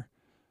there.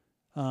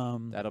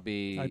 That'll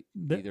be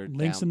either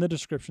links down in the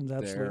descriptions, there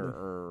absolutely.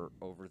 or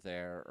over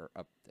there or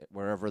up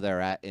wherever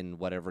they're at in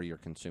whatever you're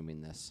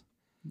consuming this.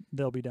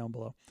 They'll be down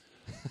below.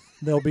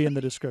 They'll be in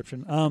the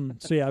description.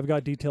 So yeah, I've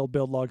got detailed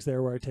build logs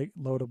there where I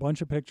load a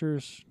bunch of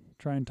pictures,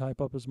 try and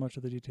type up as much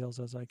of the details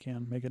as I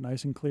can, make it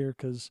nice and clear.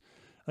 Because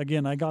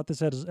again, I got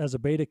this as a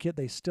beta kit.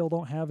 They still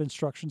don't have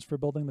instructions for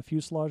building the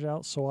fuselage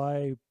out, so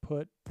I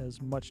put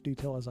as much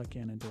detail as I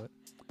can into it.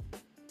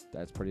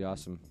 That's pretty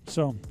awesome.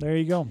 So there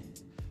you go.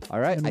 All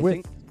right, And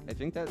I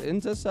think that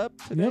ends us up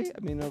today. Yep.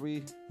 I mean, are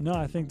we? No,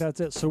 I think that's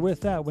it. So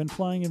with that, when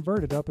flying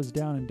inverted, up is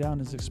down and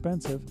down is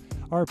expensive.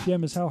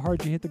 RPM is how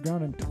hard you hit the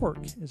ground, and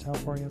torque is how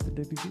far you have to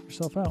dig to get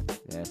yourself out.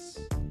 Yes.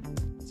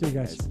 See you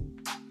guys. Yes.